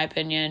Swinney, in my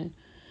opinion.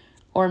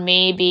 Or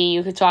maybe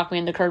you could talk me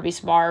into Kirby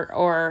Smart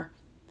or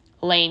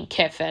Lane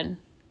Kiffin.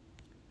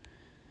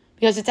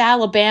 Because it's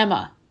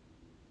Alabama.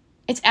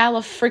 It's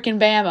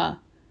Ala-freaking-Bama.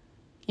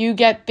 You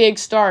get big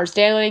stars.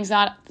 Dan Lanning's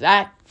not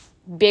that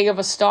big of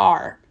a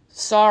star.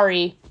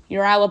 Sorry,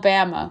 you're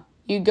Alabama.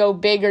 You go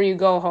big or you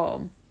go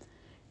home.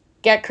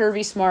 Get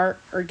Kirby Smart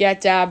or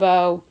get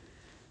Dabo,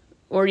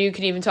 or you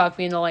can even talk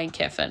me into Lane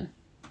Kiffin.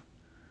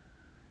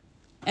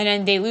 And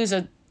then they lose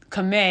a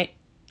commit,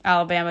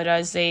 Alabama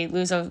does. They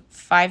lose a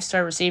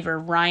 5-star receiver,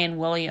 Ryan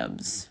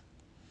Williams.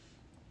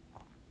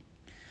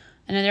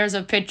 And then there's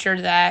a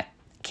picture that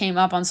came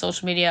up on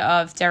social media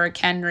of Derrick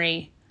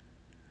Henry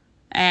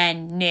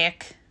and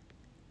Nick.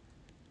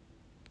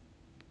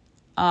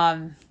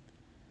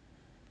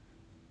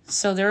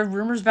 So there are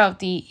rumors about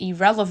the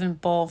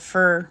Irrelevant Bowl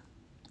for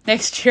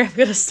next year. I'm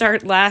going to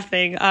start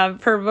laughing.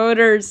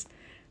 Promoters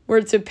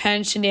were to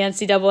pension the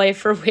NCAA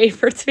for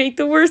waiver to make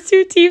the worst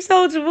 2 teams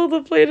eligible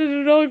to play in an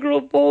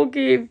inaugural bowl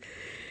game.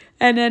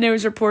 And then it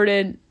was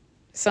reported,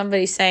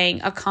 somebody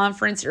saying a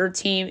conference or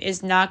team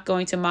is not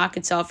going to mock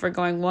itself for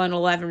going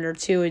 1-11 or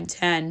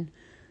 2-10.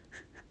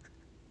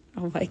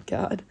 Oh my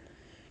God.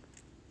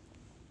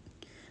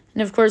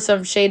 And of course,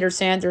 Shader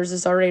Sanders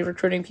is already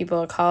recruiting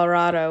people at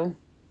Colorado.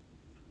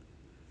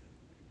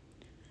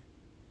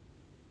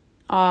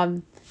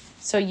 So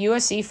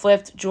USC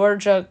flipped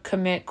Georgia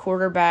commit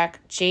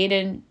quarterback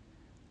Jaden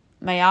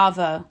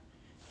Mayava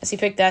as he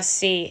picked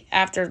SC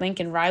after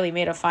Lincoln Riley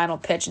made a final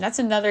pitch. And that's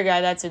another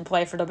guy that's in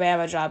play for the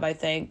Bama job, I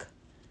think.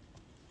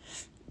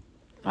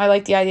 I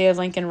like the idea of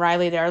Lincoln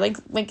Riley there. I like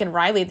Lincoln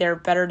Riley there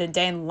better than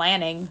Dan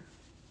Lanning.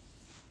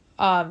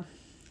 And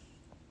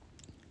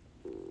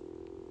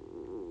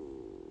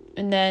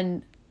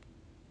then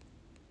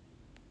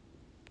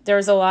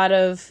there's a lot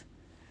of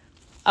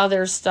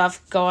other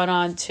stuff going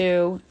on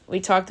too.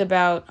 We talked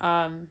about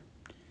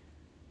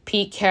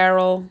Pete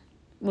Carroll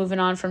moving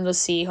on from the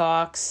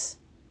Seahawks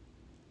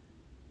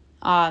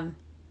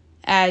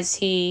as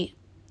he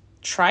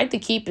tried to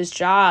keep his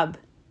job,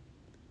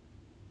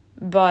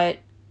 but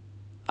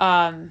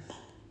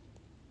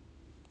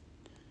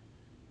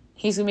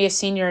he's going to be a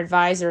senior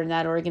advisor in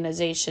that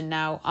organization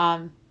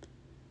now.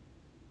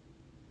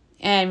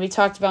 And we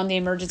talked about in the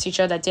emergency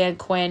show that Dan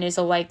Quinn is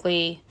a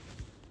likely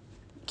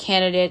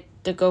candidate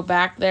to go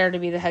back there to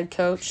be the head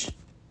coach.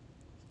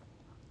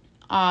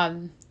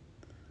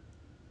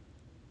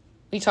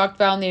 We talked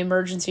about in the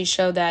emergency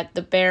show that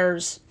the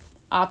Bears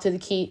opted to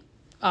keep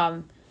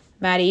Matt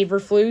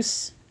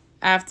Eberflus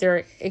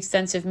after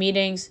extensive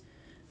meetings,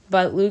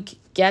 but Luke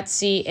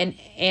Getsy and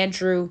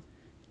Andrew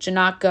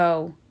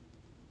Janocko,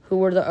 who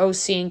were the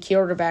OC and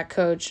quarterback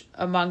coach,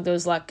 among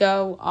those let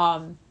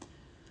go.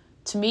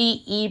 To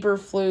me,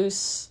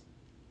 Eberflus,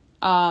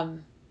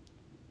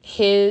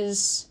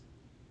 his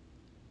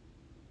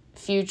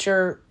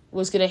future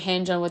was going to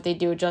hinge on what they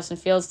do with Justin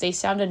Fields. They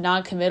sounded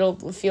non-committal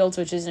with Fields,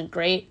 which isn't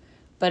great,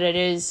 but it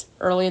is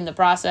early in the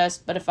process.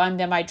 But if I'm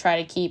them, I'd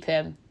try to keep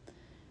him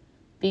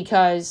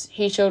because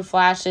he showed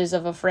flashes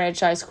of a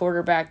franchise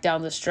quarterback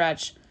down the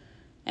stretch.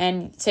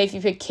 And say if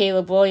you pick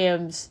Caleb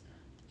Williams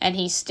and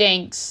he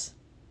stinks,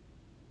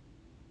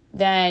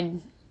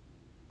 then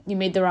you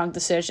made the wrong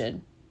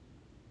decision.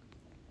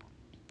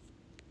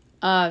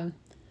 The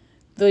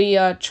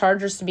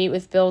Chargers to meet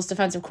with Bills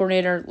defensive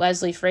coordinator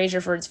Leslie Frazier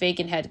for its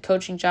vacant head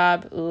coaching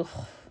job. Ugh.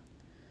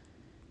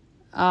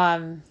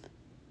 I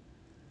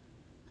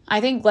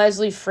think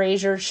Leslie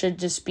Frazier should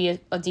just be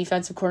a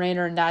defensive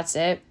coordinator and that's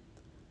it.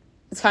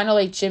 It's kind of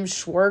like Jim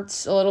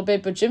Schwartz a little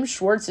bit, but Jim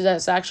Schwartz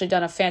has actually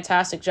done a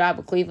fantastic job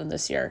with Cleveland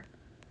this year.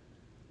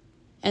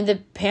 And the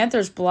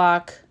Panthers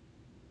block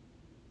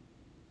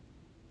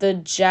the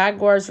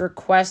Jaguars'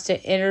 request to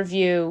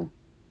interview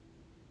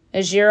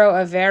Ejiro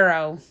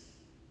Evero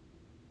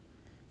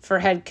for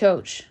head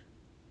coach.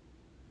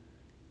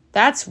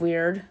 That's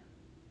weird.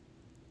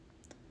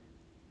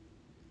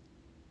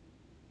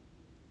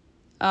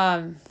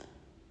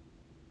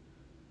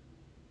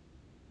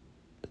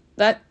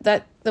 That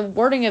the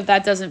wording of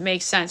that doesn't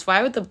make sense.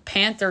 Why would the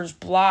Panthers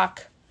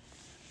block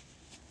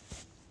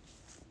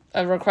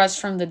a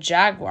request from the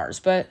Jaguars?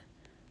 But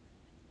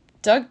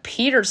Doug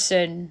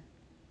Peterson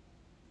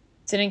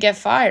didn't get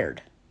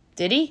fired,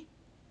 did he?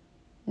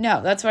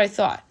 No, that's what I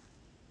thought.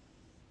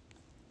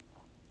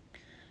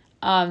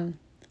 After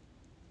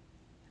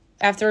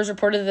it was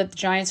reported that the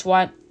Giants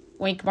want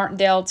Wink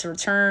Martindale to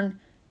return,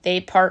 they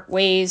part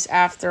ways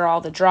after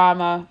all the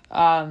drama.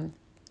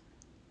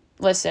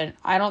 Listen,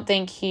 I don't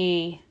think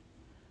he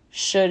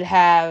should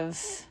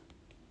have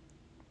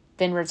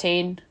been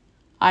retained.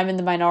 I'm in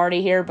the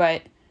minority here,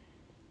 but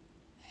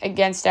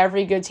against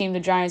every good team the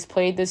Giants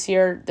played this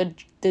year,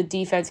 the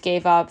defense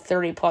gave up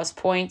 30-plus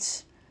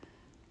points,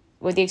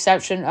 with the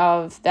exception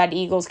of that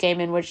Eagles game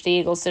in which the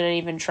Eagles didn't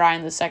even try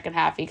in the second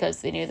half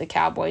because they knew the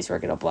Cowboys were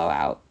going to blow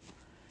out.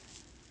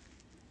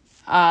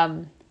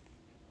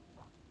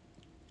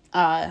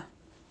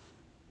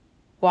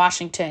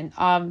 Washington.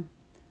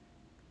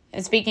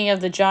 And speaking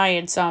of the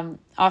Giants,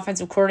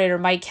 offensive coordinator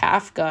Mike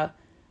Kafka,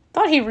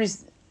 thought it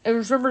was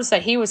rumors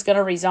that he was going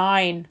to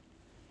resign,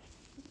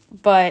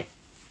 but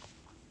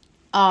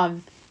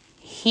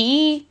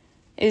he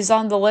is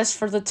on the list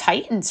for the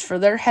Titans for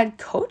their head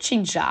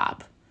coaching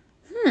job.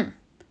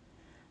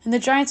 And the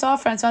Giants'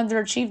 offense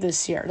underachieved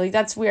this year. Like,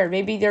 that's weird.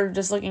 Maybe they're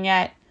just looking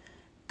at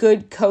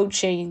good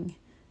coaching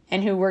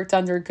and who worked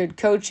under good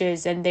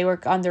coaches, and they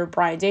work under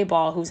Brian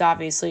Daboll, who's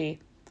obviously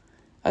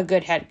a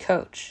good head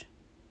coach.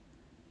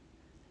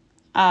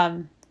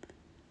 The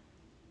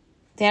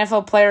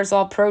NFL Players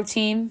All-Pro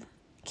team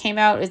came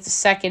out. It's the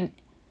second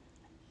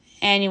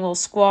annual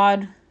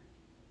squad.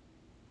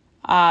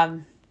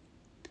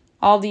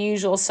 All the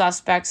usual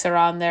suspects are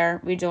on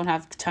there. We don't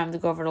have time to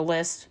go over the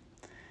list.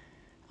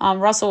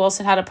 Russell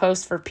Wilson had a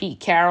post for Pete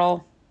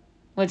Carroll,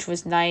 which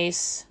was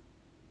nice.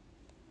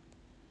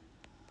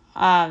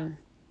 Ryan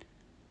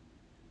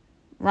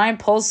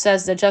Poles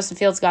says that Justin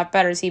Fields got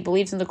better as he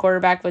believes in the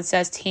quarterback, but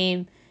says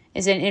team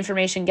is in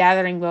information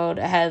gathering mode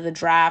ahead of the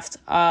draft.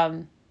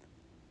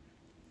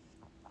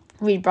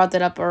 We brought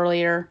that up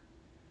earlier.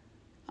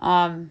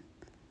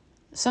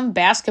 Some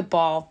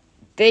basketball,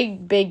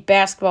 big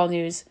basketball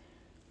news.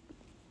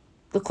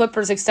 The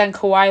Clippers extend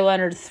Kawhi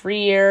Leonard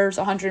 3 years,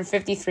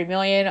 $153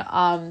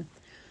 million.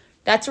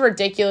 That's a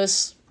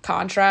ridiculous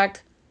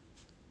contract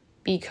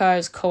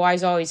because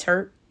Kawhi's always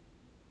hurt.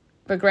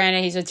 But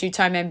granted, he's a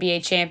 2-time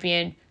NBA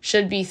champion,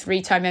 should be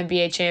 3-time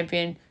NBA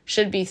champion,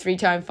 should be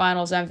 3-time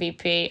Finals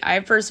MVP. I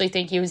personally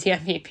think he was the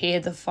MVP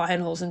of the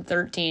Finals in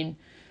 2013.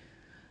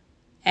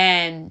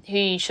 And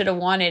he should have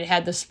won it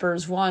had the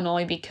Spurs won,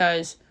 only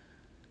because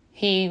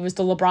he was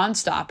the LeBron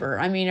stopper.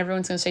 I mean,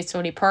 everyone's going to say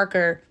Tony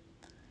Parker,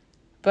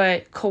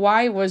 but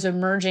Kawhi was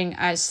emerging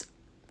as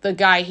the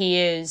guy he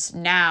is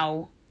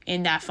now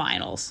in that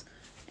Finals.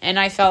 And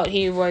I felt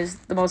he was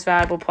the most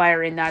valuable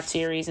player in that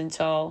series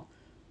until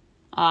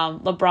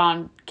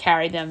LeBron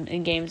carried them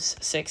in games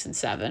 6 and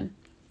 7.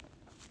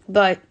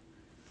 But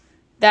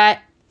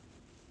that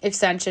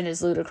extension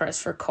is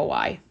ludicrous for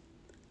Kawhi.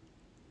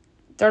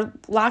 They're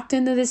locked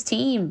into this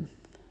team.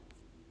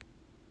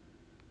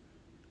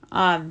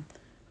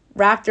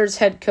 Raptors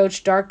head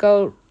coach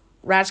Darko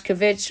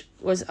Rakovic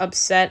was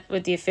upset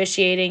with the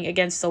officiating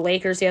against the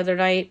Lakers the other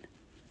night.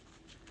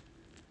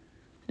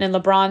 And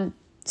then LeBron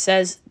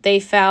says, they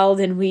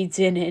fouled and we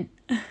didn't.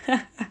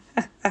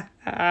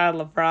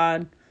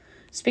 LeBron.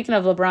 Speaking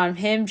of LeBron,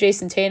 him,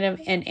 Jason Tatum,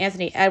 and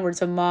Anthony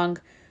Edwards among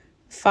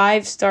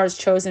 5 stars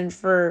chosen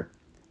for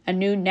a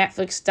new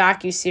Netflix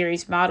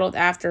docuseries modeled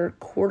after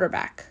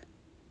quarterback.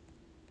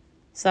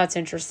 So that's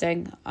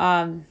interesting.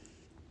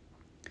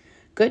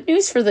 Good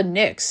news for the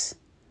Knicks.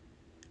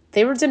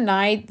 They were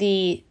denied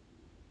the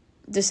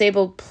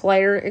disabled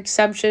player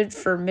exemption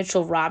for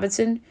Mitchell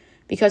Robinson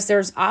because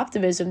there's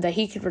optimism that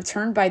he could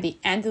return by the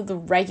end of the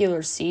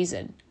regular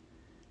season.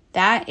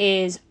 That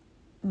is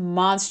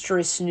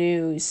monstrous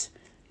news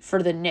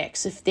for the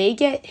Knicks. If they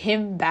get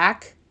him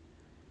back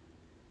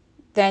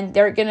then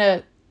they're going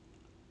to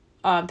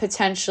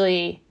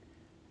potentially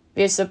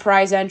be a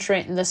surprise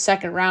entrant in the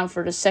second round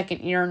for the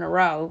second year in a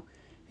row.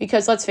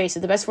 Because let's face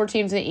it, the best four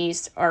teams in the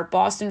East are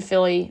Boston,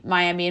 Philly,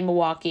 Miami, and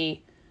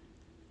Milwaukee.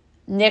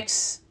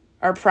 Knicks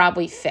are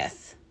probably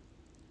fifth.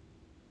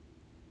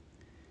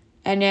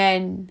 And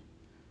then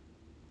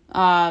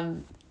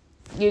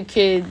you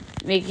could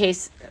make a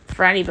case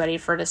for anybody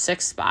for the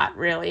sixth spot,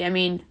 really. I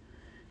mean,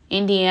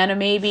 Indiana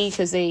maybe,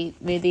 because they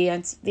made the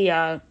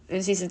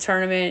in-season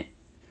tournament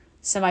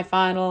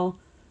semifinal.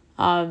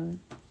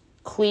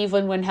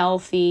 Cleveland when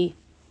healthy.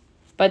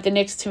 But the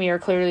Knicks, to me, are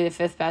clearly the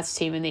fifth best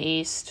team in the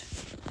East.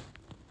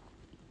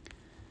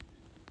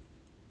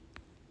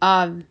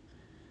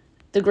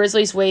 The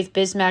Grizzlies waive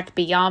Bismack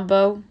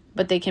Biyombo,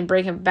 but they can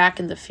bring him back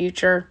in the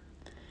future.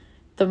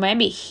 The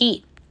Miami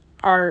Heat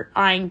are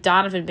eyeing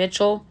Donovan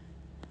Mitchell,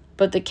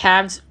 but the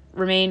Cavs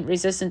remain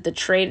resistant to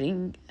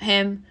trading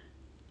him.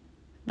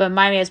 But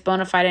Miami has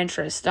bona fide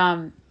interest.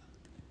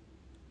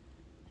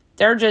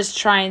 They're just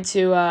trying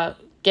to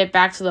get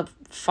back to the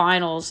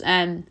finals,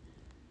 and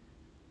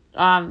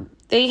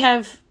they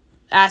have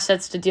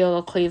assets to deal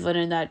with Cleveland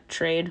in that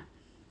trade.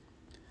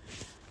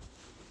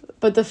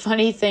 But the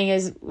funny thing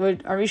is,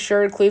 are we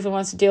sure Cleveland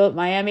wants to deal with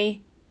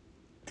Miami?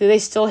 Do they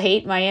still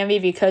hate Miami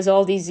because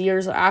all these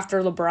years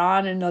after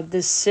LeBron and the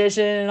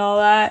decision and all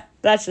that?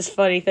 That's just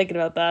funny thinking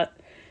about that.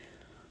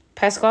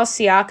 Pascal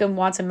Siakam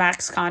wants a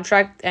max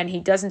contract, and he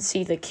doesn't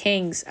see the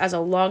Kings as a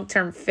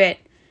long-term fit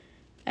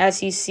as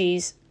he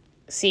seeks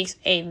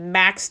a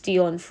max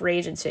deal in free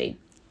agency.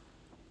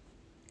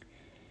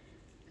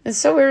 It's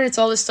so weird it's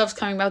all this stuff's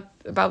coming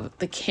about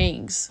the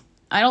Kings.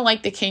 I don't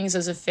like the Kings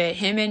as a fit.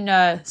 Him and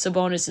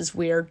Sabonis is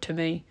weird to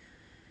me.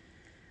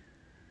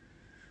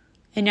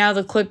 And now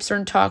the Clips are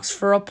in talks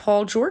for a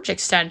Paul George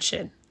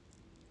extension.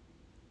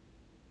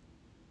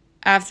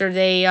 After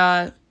they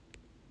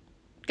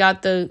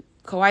got the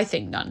Kawhi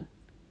thing done.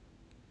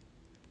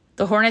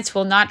 The Hornets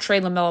will not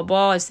trade LaMelo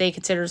Ball as they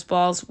consider his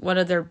ball one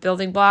of their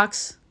building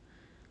blocks.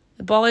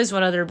 The ball is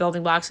one of their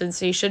building blocks, and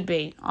so he should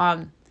be.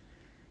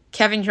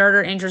 Kevin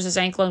Huerter injures his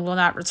ankle and will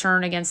not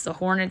return against the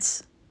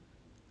Hornets.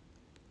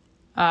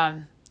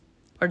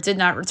 Or did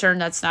not return.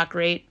 That's not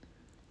great.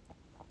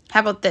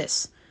 How about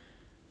this?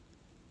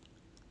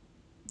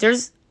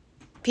 There's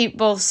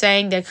people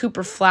saying that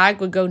Cooper Flagg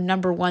would go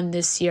number 1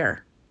 this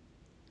year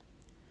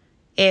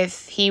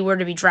if he were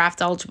to be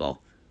draft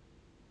eligible.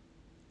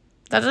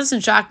 That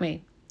doesn't shock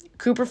me.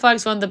 Cooper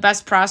Flagg's one of the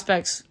best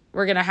prospects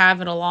we're going to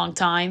have in a long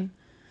time.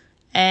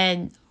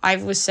 And I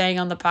was saying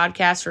on the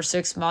podcast for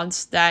 6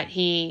 months that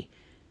he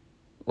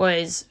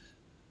was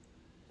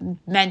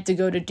meant to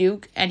go to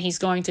Duke, and he's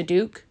going to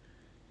Duke.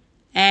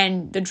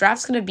 And the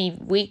draft's going to be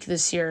weak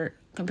this year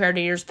compared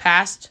to years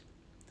past.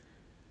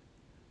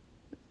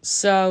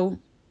 So,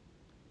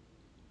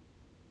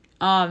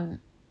 Cooper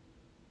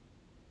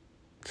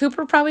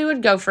probably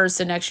would go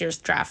first in next year's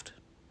draft.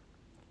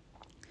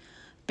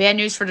 Bad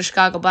news for the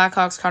Chicago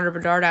Blackhawks. Connor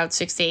Bedard out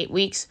 6 to 8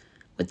 weeks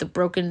with the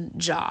broken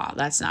jaw.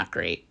 That's not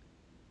great.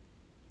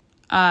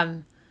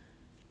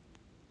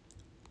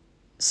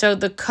 So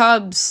the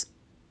Cubs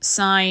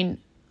sign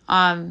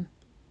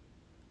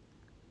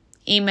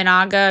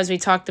Imanaga, as we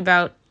talked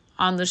about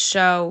on the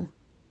show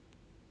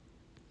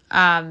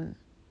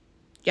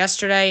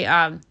yesterday.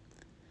 And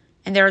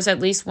there was at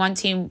least one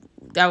team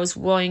that was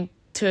willing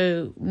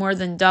to more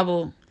than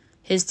double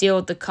his deal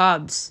with the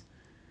Cubs.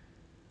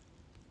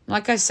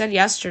 Like I said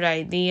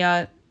yesterday,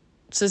 the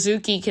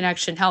Suzuki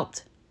connection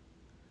helped.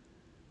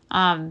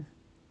 The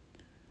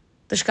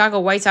Chicago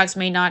White Sox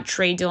may not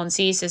trade Dylan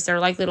Cease as they're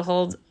likely to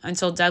hold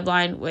until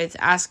deadline with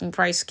asking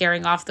price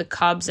scaring off the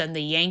Cubs and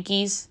the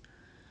Yankees.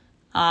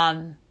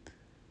 But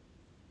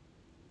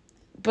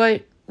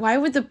why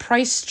would the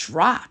price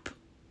drop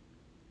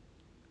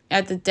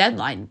at the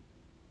deadline?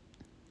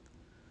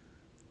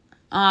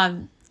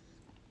 But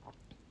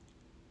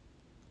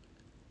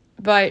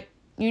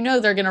you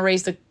know they're going to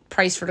raise the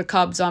price for the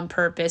Cubs on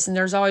purpose, and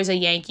there's always a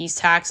Yankees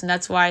tax, and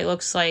that's why it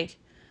looks like,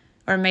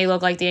 or it may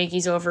look like the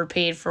Yankees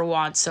overpaid for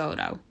Juan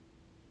Soto.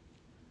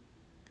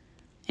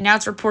 And now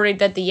it's reported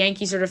that the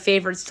Yankees are the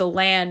favorites to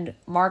land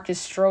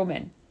Marcus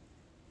Stroman.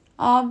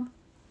 A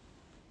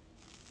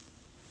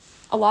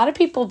lot of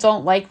people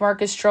don't like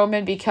Marcus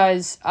Stroman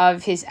because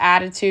of his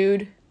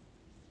attitude,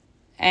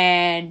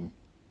 and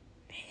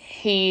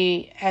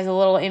he has a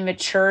little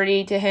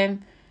immaturity to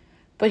him.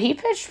 But he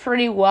pitched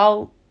pretty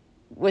well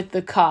with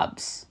the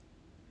Cubs.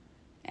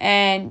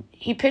 And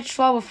he pitched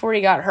well before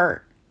he got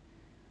hurt.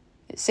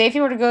 Say if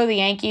he were to go to the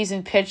Yankees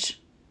and pitch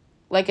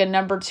like a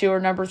number 2 or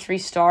number 3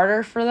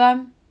 starter for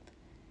them,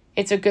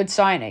 it's a good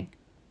signing.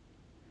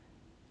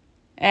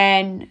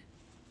 And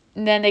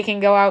then they can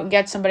go out and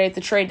get somebody at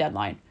the trade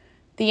deadline.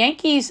 The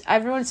Yankees,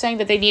 everyone's saying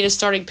that they need a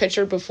starting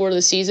pitcher before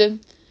the season.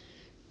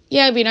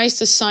 Yeah, it'd be nice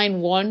to sign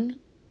one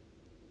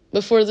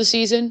before the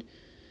season.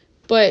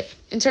 But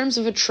in terms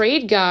of a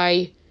trade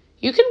guy,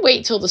 you can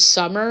wait till the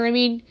summer. I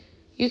mean,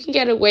 you can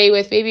get away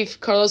with maybe if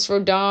Carlos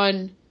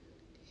Rodon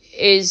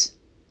is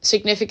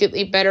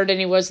significantly better than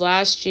he was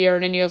last year,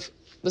 and then you have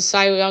the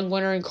Cy Young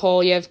winner in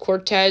Cole. You have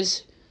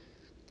Cortez,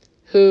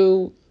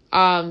 who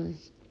a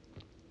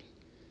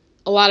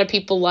lot of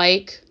people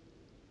like.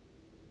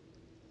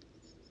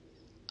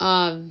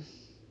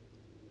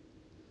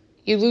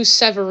 You lose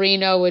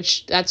Severino,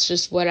 which that's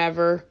just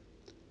whatever.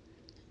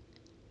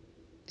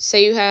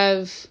 Say you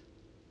have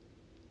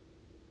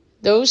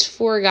those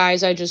four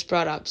guys I just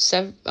brought up.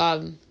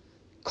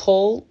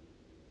 Cole,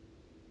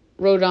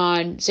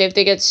 Rodon. Say if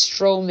they get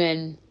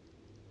Stroman,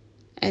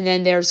 and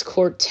then there's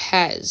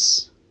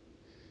Cortez.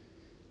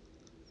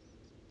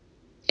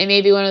 And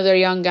maybe one of their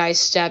young guys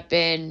step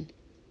in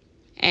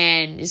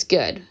and is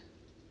good.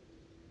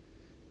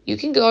 You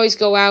can always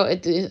go out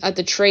at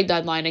the trade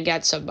deadline and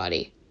get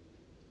somebody.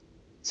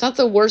 It's not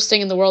the worst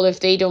thing in the world if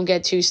they don't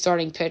get 2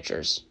 starting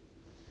pitchers.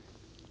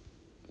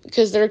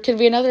 Because there could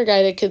be another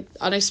guy that could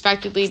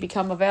unexpectedly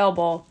become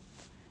available,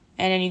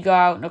 and then you go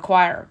out and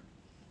acquire.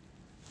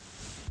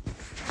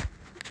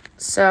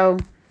 So,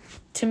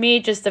 to me,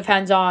 it just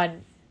depends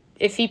on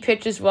if he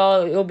pitches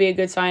well, it'll be a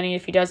good signing.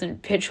 If he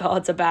doesn't pitch well,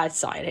 it's a bad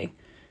signing.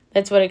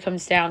 That's what it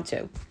comes down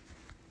to.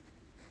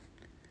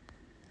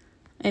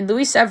 And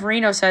Luis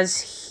Severino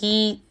says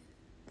he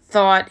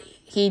thought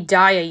he'd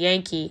die a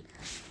Yankee,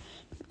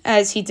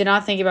 as he did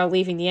not think about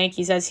leaving the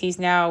Yankees, as he's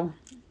now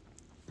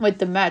with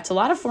the Mets. A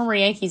lot of former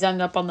Yankees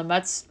end up on the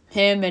Mets.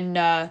 Him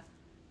and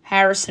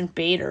Harrison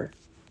Bader.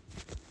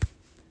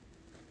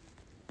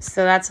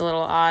 So that's a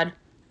little odd.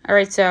 All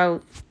right,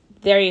 so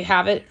there you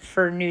have it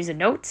for news and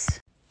notes.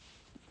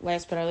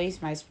 Last but not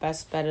least, my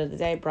best bet of the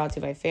day brought to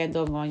you by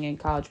FanDuel. I'm going in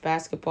college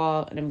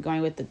basketball, and I'm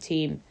going with the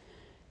team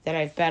that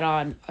I've bet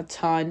on a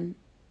ton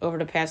over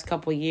the past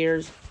couple of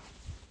years.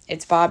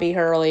 It's Bobby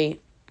Hurley,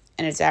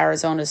 and it's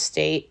Arizona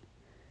State.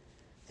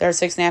 They're a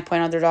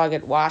 6.5-point underdog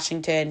at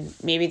Washington.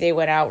 Maybe they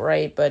went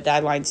outright, but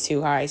that line's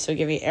too high. So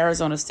give you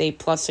Arizona State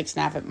plus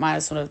 6.5 at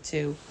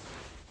 -102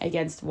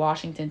 against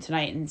Washington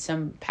tonight in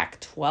some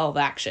Pac-12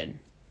 action.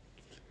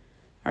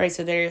 All right,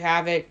 so there you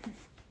have it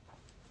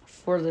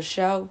for the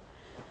show.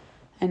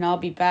 And I'll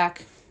be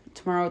back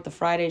tomorrow with the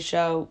Friday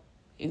show,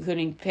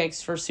 including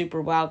picks for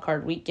Super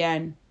Wildcard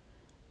Weekend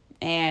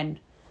and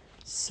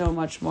so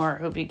much more.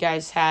 Hope you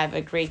guys have a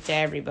great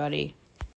day, everybody.